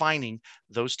of defining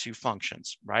those two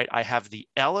functions, right? I have the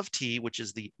L of t, which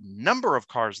is the number of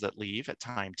cars that leave at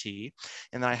time t,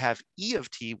 and then I have E of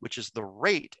t, which is the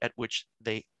rate at which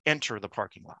they enter the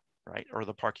parking lot, right, or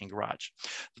the parking garage.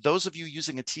 Those of you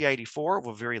using a TI-84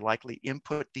 will very likely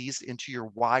input these into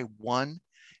your Y1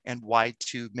 and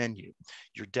Y2 menu.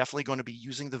 You're definitely going to be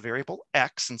using the variable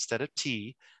X instead of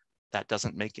T. That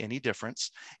doesn't make any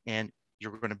difference. And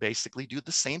you're going to basically do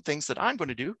the same things that I'm going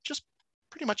to do, just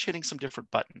pretty much hitting some different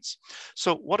buttons.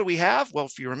 So what do we have? Well,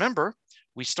 if you remember,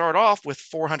 we start off with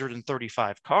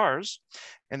 435 cars,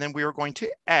 and then we are going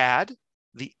to add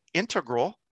the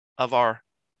integral of our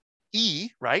E,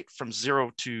 right, from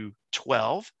 0 to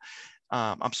 12.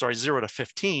 I'm sorry, 0 to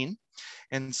 15.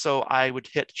 And so I would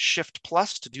hit Shift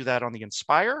plus to do that on the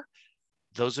Inspire.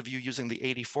 Those of you using the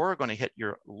 84 are going to hit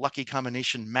your lucky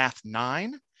combination Math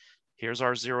 9. Here's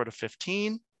our 0 to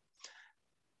 15. I'm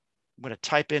going to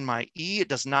type in my E. It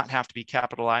does not have to be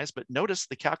capitalized, but notice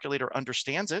the calculator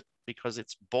understands it because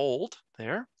it's bold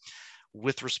there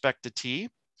with respect to T.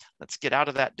 Let's get out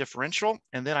of that differential.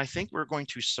 And then I think we're going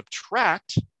to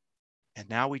subtract. And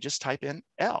now we just type in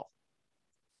L.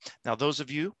 Now, those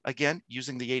of you, again,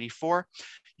 using the 84,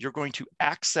 you're going to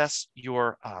access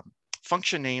your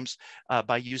function names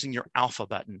by using your alpha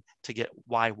button to get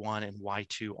Y1 and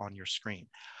Y2 on your screen.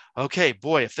 Okay,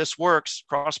 boy, if this works,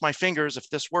 cross my fingers, if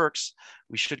this works,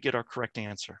 we should get our correct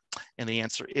answer. And the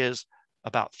answer is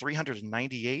about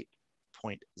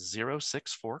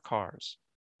 398.064 cars.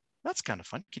 That's kind of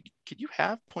fun. Could you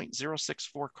have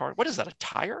 0.064 cars? What is that, a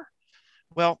tire?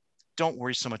 Well, don't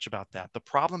worry so much about that. The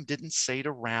problem didn't say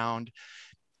to round.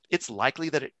 It's likely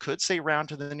that it could say round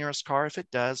to the nearest car. If it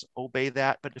does, obey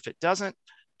that. But if it doesn't,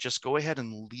 just go ahead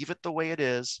and leave it the way it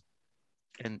is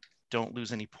and don't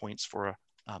lose any points for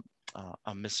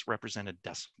a misrepresented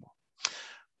decimal.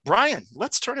 Brian,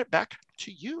 let's turn it back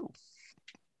to you.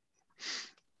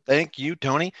 Thank you,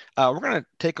 Tony. We're going to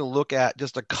take a look at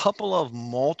just a couple of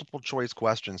multiple choice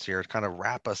questions here to kind of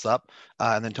wrap us up.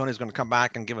 And then Tony's going to come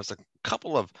back and give us a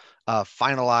couple of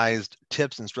finalized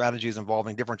tips and strategies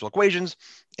involving differential equations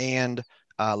and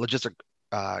logistic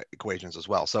equations as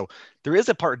well. So there is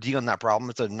a part D on that problem.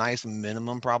 It's a nice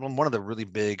minimum problem. One of the really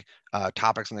big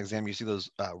topics in the exam, you see those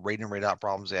rate in, rate out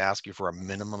problems. They ask you for a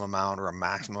minimum amount or a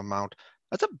maximum amount.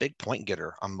 That's a big point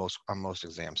getter on most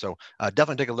exams. So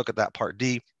definitely take a look at that part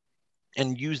D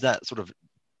and use that sort of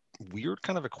weird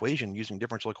kind of equation using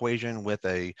differential equation with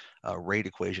a rate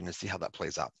equation to see how that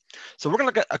plays out. So we're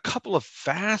going to look at a couple of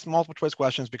fast multiple choice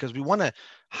questions because we want to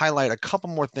highlight a couple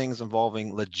more things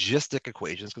involving logistic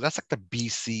equations, because that's like the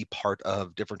BC part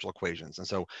of differential equations. And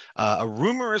so a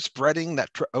rumor is spreading that,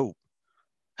 all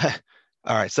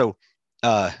right. So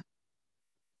I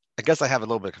guess I have a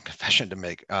little bit of a confession to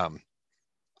make.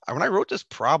 When I wrote this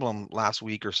problem last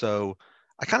week or so,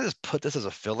 I kind of just put this as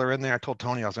a filler in there. I told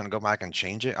Tony I was going to go back and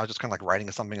change it. I was just kind of like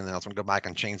writing something and then I was going to go back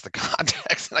and change the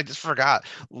context. And I just forgot.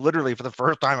 Literally, for the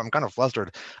first time, I'm kind of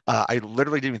flustered. I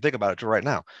literally didn't even think about it till right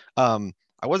now.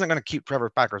 I wasn't going to keep Trevor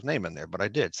Packer's name in there, but I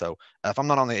did. So if I'm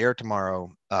not on the air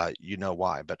tomorrow, you know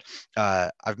why. But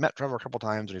I've met Trevor a couple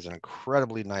times, and he's an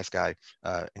incredibly nice guy,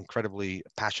 incredibly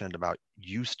passionate about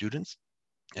you students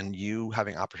and you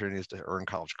having opportunities to earn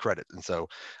college credit. And so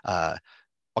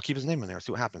I'll keep his name in there,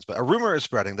 see what happens. But a rumor is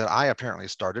spreading that I apparently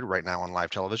started right now on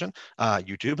live television,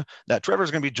 YouTube, that Trevor is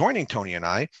going to be joining Tony and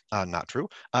I, not true,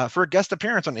 for a guest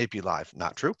appearance on AP Live,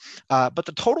 not true. But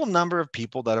the total number of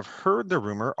people that have heard the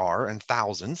rumor are in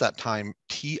thousands at time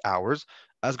T hours,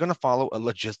 is going to follow a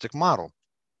logistic model.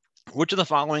 Which of the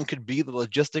following could be the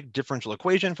logistic differential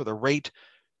equation for the rate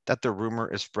that the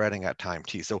rumor is spreading at time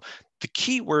T? So the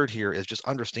key word here is just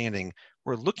understanding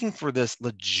we're looking for this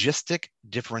logistic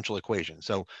differential equation.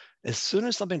 So as soon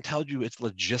as something tells you it's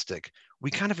logistic, we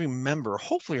kind of remember,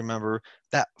 hopefully remember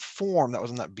that form that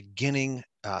was in that beginning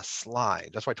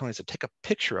slide. That's why Tony said, take a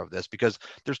picture of this, because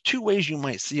there's two ways you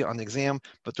might see it on the exam,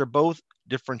 but they're both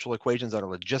differential equations that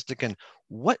are logistic. And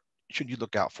what should you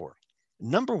look out for?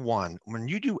 Number one, when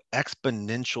you do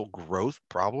exponential growth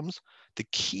problems, the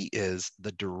key is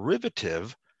the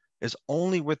derivative is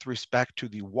only with respect to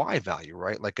the y value,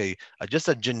 right? Like just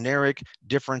a generic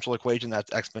differential equation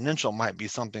that's exponential might be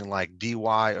something like dy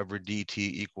over dt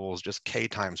equals just k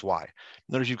times y.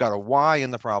 Notice you've got a y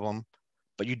in the problem,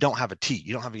 but you don't have a t.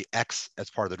 You don't have the x as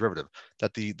part of the derivative.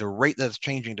 That the rate that's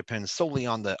changing depends solely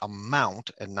on the amount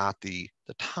and not the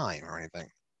time or anything.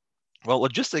 Well,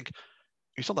 logistic,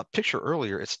 you saw that picture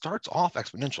earlier, it starts off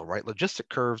exponential, right? Logistic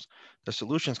curves, the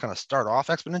solutions kind of start off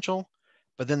exponential,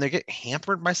 but then they get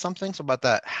hampered by something. So about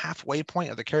that halfway point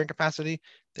of the carrying capacity,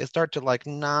 they start to like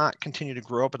not continue to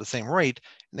grow up at the same rate,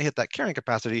 and they hit that carrying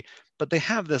capacity, but they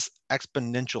have this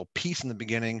exponential piece in the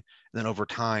beginning, and then over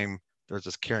time, there's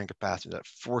this carrying capacity that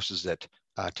forces it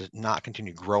to not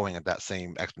continue growing at that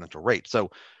same exponential rate.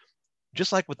 So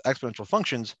just like with exponential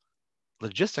functions,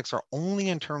 logistics are only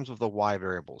in terms of the y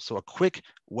variables. So a quick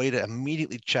way to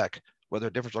immediately check whether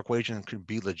a differential equation could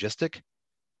be logistic,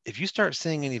 if you start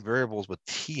seeing any variables with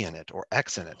t in it or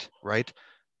x in it, right,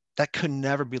 that could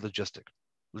never be logistic.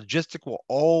 Logistic will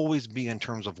always be in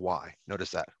terms of y.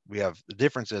 Notice that. We have, the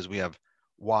difference is we have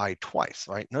y twice,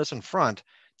 right? Notice in front,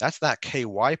 that's that ky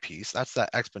piece, that's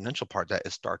that exponential part that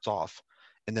it starts off.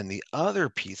 And then the other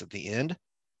piece at the end,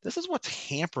 this is what's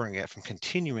hampering it from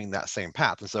continuing that same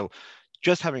path. And so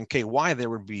just having ky there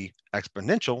would be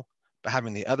exponential, but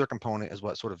having the other component is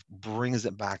what sort of brings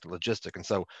it back to logistic. And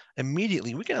so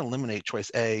immediately we can eliminate choice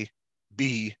A,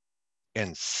 B,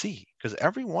 and C, because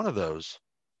every one of those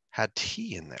had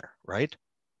t in there, right?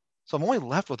 So I'm only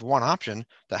left with one option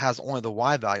that has only the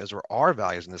y values, or r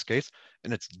values in this case,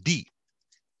 and it's D.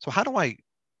 So how do I,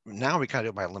 now we kind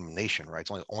of do it by elimination, right?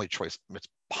 It's only choice, it's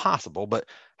possible, but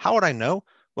how would I know?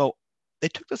 Well, they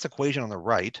took this equation on the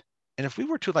right, and if we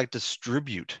were to like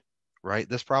distribute, right,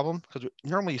 this problem, because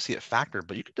normally you see it factored,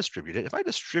 but you could distribute it. If I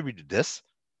distributed this,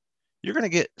 you're going to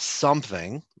get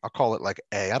something, I'll call it like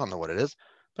A, I don't know what it is,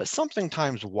 but something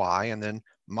times y, and then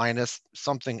minus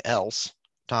something else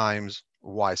times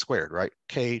y squared, right?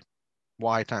 Ky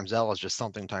times L is just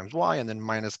something times y, and then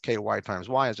minus ky times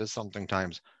y is just something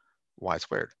times y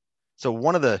squared. So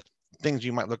one of the things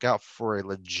you might look out for a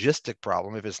logistic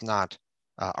problem, if it's not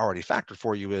already factored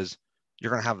for you, is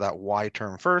you're going to have that y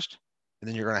term first, and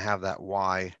then you're going to have that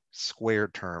y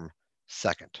squared term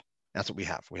second. That's what we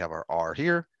have. We have our r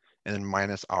here, and then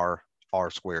minus our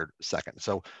r squared second.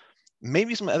 So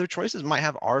maybe some other choices might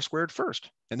have r squared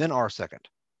first, and then r second.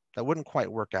 That wouldn't quite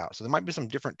work out. So there might be some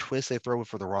different twists they throw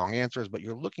for the wrong answers, but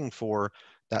you're looking for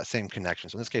that same connection.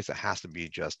 So in this case, it has to be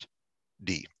just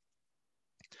D.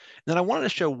 Then I wanted to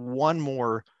show one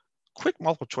more quick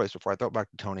multiple choice before I throw it back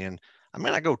to Tony. And I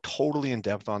might not go totally in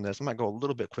depth on this. I might go a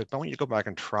little bit quick, but I want you to go back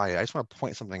and try it. I just want to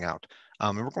point something out.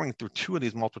 And we're going through 2 of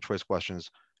these multiple choice questions,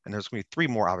 and there's going to be 3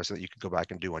 more, obviously, that you can go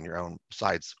back and do on your own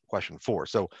besides question 4.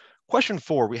 So question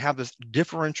 4, we have this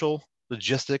differential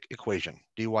logistic equation,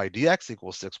 dy dx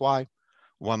equals 6y,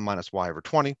 1 minus y over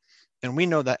 20. And we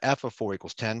know that f of 4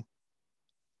 equals 10.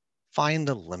 Find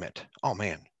the limit. Oh,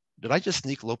 man. Did I just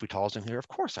sneak L'Hopital's in here? Of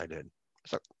course I did.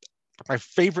 So my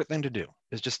favorite thing to do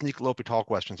is just sneak L'Hopital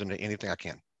questions into anything I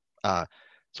can.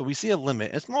 So we see a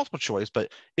limit. It's multiple choice,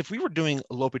 but if we were doing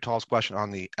L'Hopital's question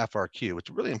on the FRQ, it's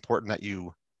really important that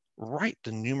you write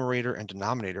the numerator and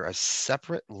denominator as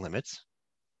separate limits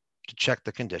to check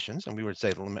the conditions. And we would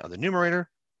say the limit of the numerator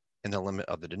and the limit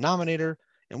of the denominator.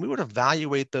 And we would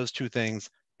evaluate those 2 things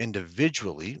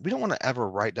individually. We don't want to ever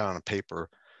write down on a paper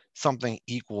something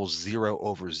equals 0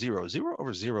 over 0. 0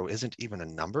 over 0 isn't even a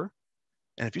number.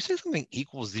 And if you say something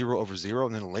equals 0 over 0,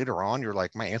 and then later on you're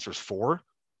like, my answer is 4,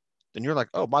 then you're like,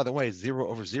 oh, by the way, 0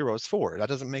 over 0 is 4. That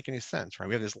doesn't make any sense, right?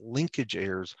 We have this linkage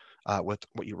errors with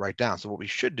what you write down. So what we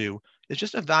should do is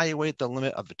just evaluate the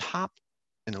limit of the top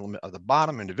and the limit of the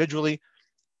bottom individually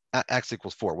at x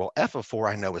equals 4. Well, f of 4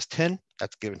 I know is 10.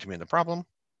 That's given to me in the problem.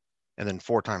 And then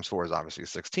 4 times 4 is obviously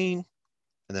 16.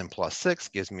 And then plus 6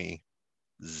 gives me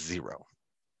 0.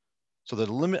 So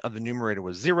the limit of the numerator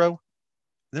was 0.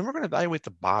 Then we're going to evaluate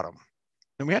the bottom.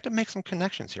 And we have to make some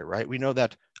connections here, right? We know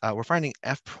that we're finding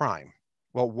f prime.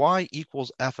 Well, y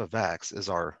equals f of x is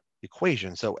our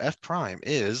equation. So f prime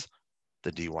is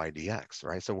the dy dx,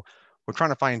 right? So we're trying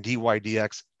to find dy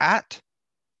dx at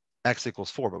x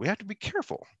equals 4, but we have to be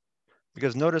careful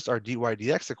because notice our dy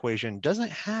dx equation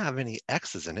doesn't have any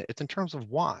x's in it. It's in terms of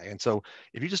y. And so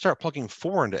if you just start plugging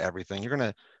 4 into everything, you're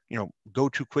going to go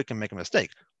too quick and make a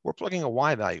mistake. We're plugging a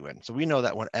y value in. So we know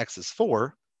that when x is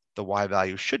 4, the y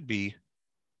value should be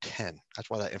 10. That's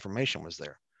why that information was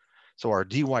there. So our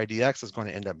dy dx is going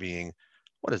to end up being,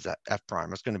 what is that, f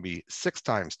prime? It's going to be 6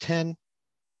 times 10,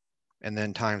 and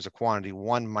then times the quantity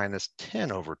 1 minus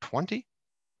 10 over 20,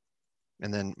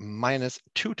 and then minus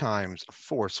 2 times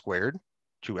 4 squared,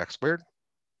 2x squared,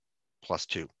 plus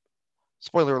 2.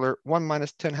 Spoiler alert, 1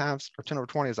 minus 10 halves, or 10 over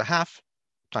 20 is a half,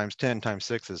 times 10 times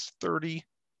 6 is 30.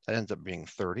 That ends up being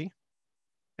 30.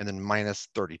 And then minus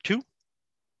 32,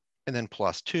 and then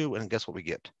plus 2, and guess what we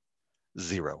get?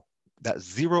 0. That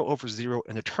 0 over 0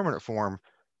 in determinate form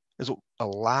is what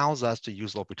allows us to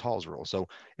use L'Hopital's rule. So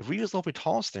if we use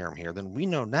L'Hopital's theorem here, then we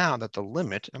know now that the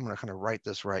limit, I'm going to kind of write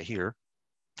this right here,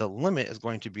 the limit is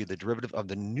going to be the derivative of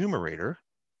the numerator.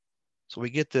 So we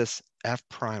get this f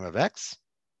prime of x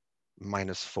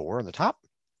minus 4 on the top.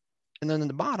 And then in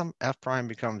the bottom, f prime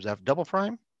becomes f double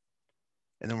prime.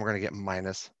 And then we're going to get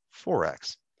minus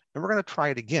 4x. And we're going to try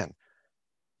it again.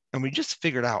 And we just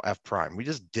figured out f prime. We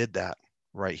just did that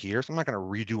right here. So I'm not going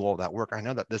to redo all that work. I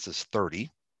know that this is 30.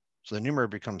 So the numerator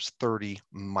becomes 30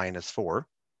 minus 4.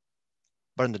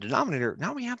 But in the denominator,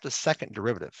 now we have the second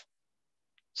derivative.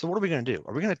 So what are we going to do?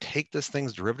 Are we going to take this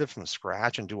thing's derivative from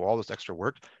scratch and do all this extra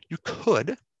work? You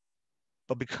could,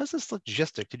 but because it's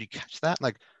logistic, did you catch that?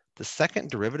 Like the second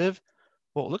derivative,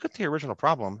 well, look at the original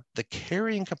problem. The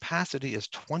carrying capacity is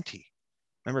 20.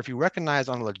 Remember, if you recognize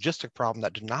on a logistic problem,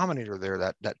 that denominator there,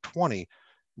 that 20,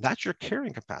 that's your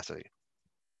carrying capacity.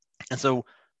 And so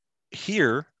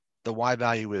here, the y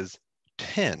value is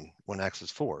 10 when x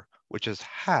is 4, which is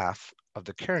half of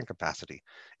the carrying capacity.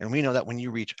 And we know that when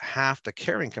you reach half the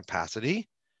carrying capacity,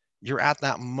 you're at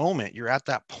that moment, you're at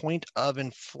that point of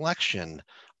inflection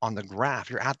on the graph.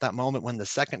 You're at that moment when the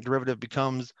second derivative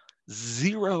becomes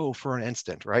 0 for an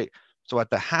instant, right? So at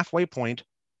the halfway point,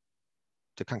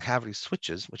 the concavity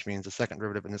switches, which means the second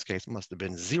derivative in this case must have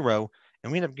been 0,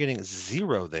 and we end up getting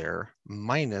 0 there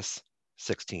minus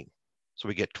 16. So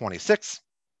we get 26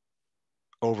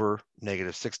 over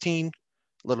negative 16,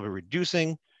 a little bit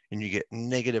reducing, and you get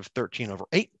negative 13 over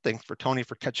 8. Thanks for Tony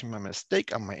for catching my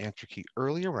mistake on my answer key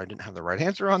earlier when I didn't have the right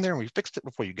answer on there, and we fixed it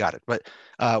before you got it. But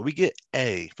we get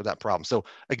A for that problem. So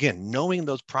again, knowing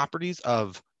those properties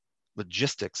of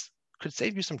logistics could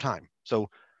save you some time. So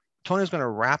Tony's going to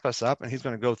wrap us up and he's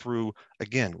going to go through,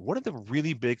 again, what are the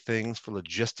really big things for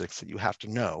logistics that you have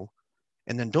to know?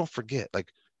 And then don't forget,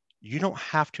 like, you don't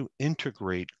have to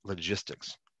integrate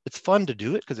logistics. It's fun to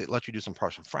do it because it lets you do some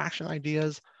partial fraction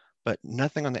ideas, but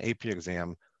nothing on the AP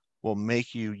exam will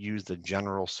make you use the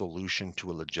general solution to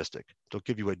a logistic. They'll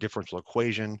give you a differential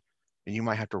equation, and you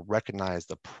might have to recognize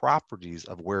the properties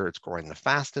of where it's growing the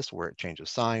fastest, where it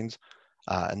changes signs,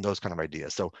 and those kind of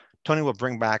ideas. So Tony will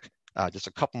bring back just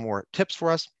a couple more tips for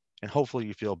us, and hopefully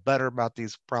you feel better about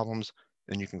these problems,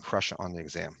 and you can crush it on the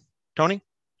exam. Tony?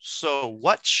 So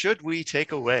what should we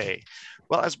take away?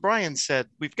 Well, as Brian said,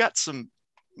 we've got some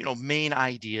main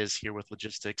ideas here with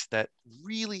logistics that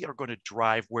really are going to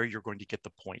drive where you're going to get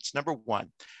the points. Number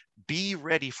one, be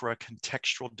ready for a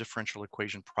contextual differential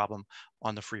equation problem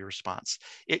on the free response.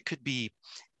 It could be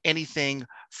anything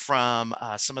from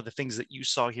some of the things that you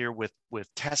saw here with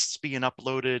tests being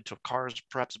uploaded to cars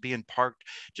perhaps being parked,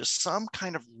 just some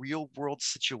kind of real world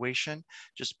situation.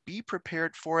 Just be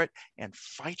prepared for it and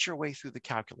fight your way through the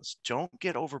calculus. Don't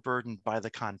get overburdened by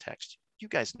the context. You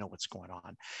guys know what's going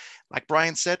on. Like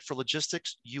Brian said, for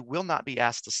logistics, you will not be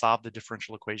asked to solve the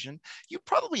differential equation. You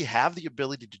probably have the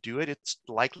ability to do it. It's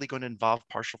likely going to involve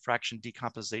partial fraction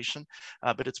decomposition,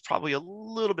 but it's probably a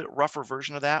little bit rougher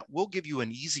version of that. We'll give you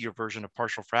an easier version of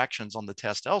partial fractions on the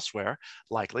test elsewhere,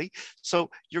 likely. So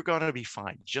you're going to be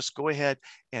fine. Just go ahead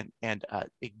and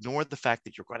ignore the fact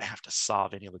that you're going to have to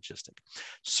solve any logistic.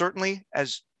 Certainly,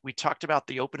 as we talked about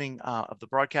the opening of the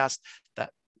broadcast, that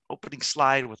opening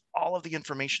slide with all of the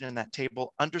information in that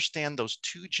table, understand those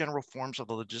two general forms of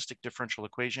the logistic differential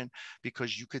equation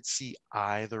because you could see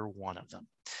either one of them.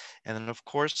 And then of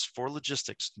course, for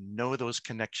logistics, know those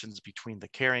connections between the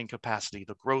carrying capacity,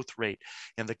 the growth rate,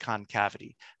 and the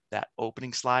concavity. That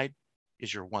opening slide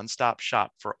is your one-stop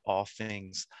shop for all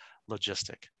things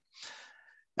logistic.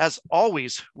 As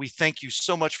always, we thank you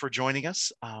so much for joining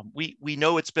us. We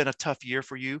know it's been a tough year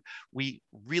for you. We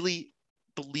really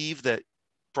believe that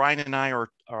Brian and I are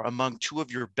among two of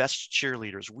your best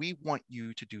cheerleaders. We want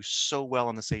you to do so well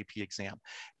on this AP exam.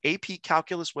 AP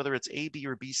calculus, whether it's AB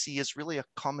or BC, is really a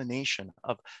combination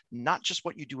of not just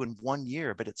what you do in 1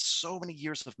 year, but it's so many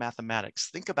years of mathematics.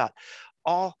 Think about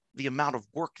all the amount of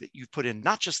work that you've put in,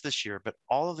 not just this year, but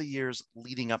all of the years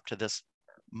leading up to this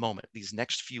moment, these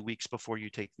next few weeks before you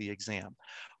take the exam.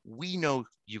 We know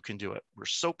you can do it. We're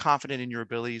so confident in your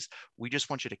abilities. We just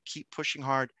want you to keep pushing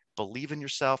hard, believe in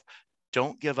yourself,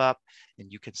 don't give up,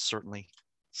 and you can certainly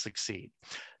succeed.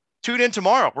 Tune in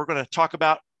tomorrow. We're going to talk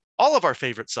about all of our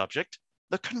favorite subject,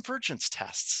 the convergence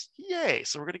tests. Yay.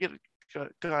 So we're going to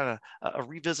get a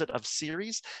revisit of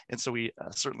series. And so we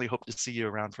certainly hope to see you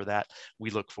around for that. We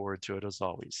look forward to it as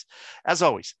always. As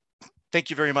always, thank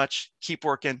you very much. Keep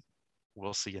working.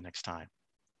 We'll see you next time.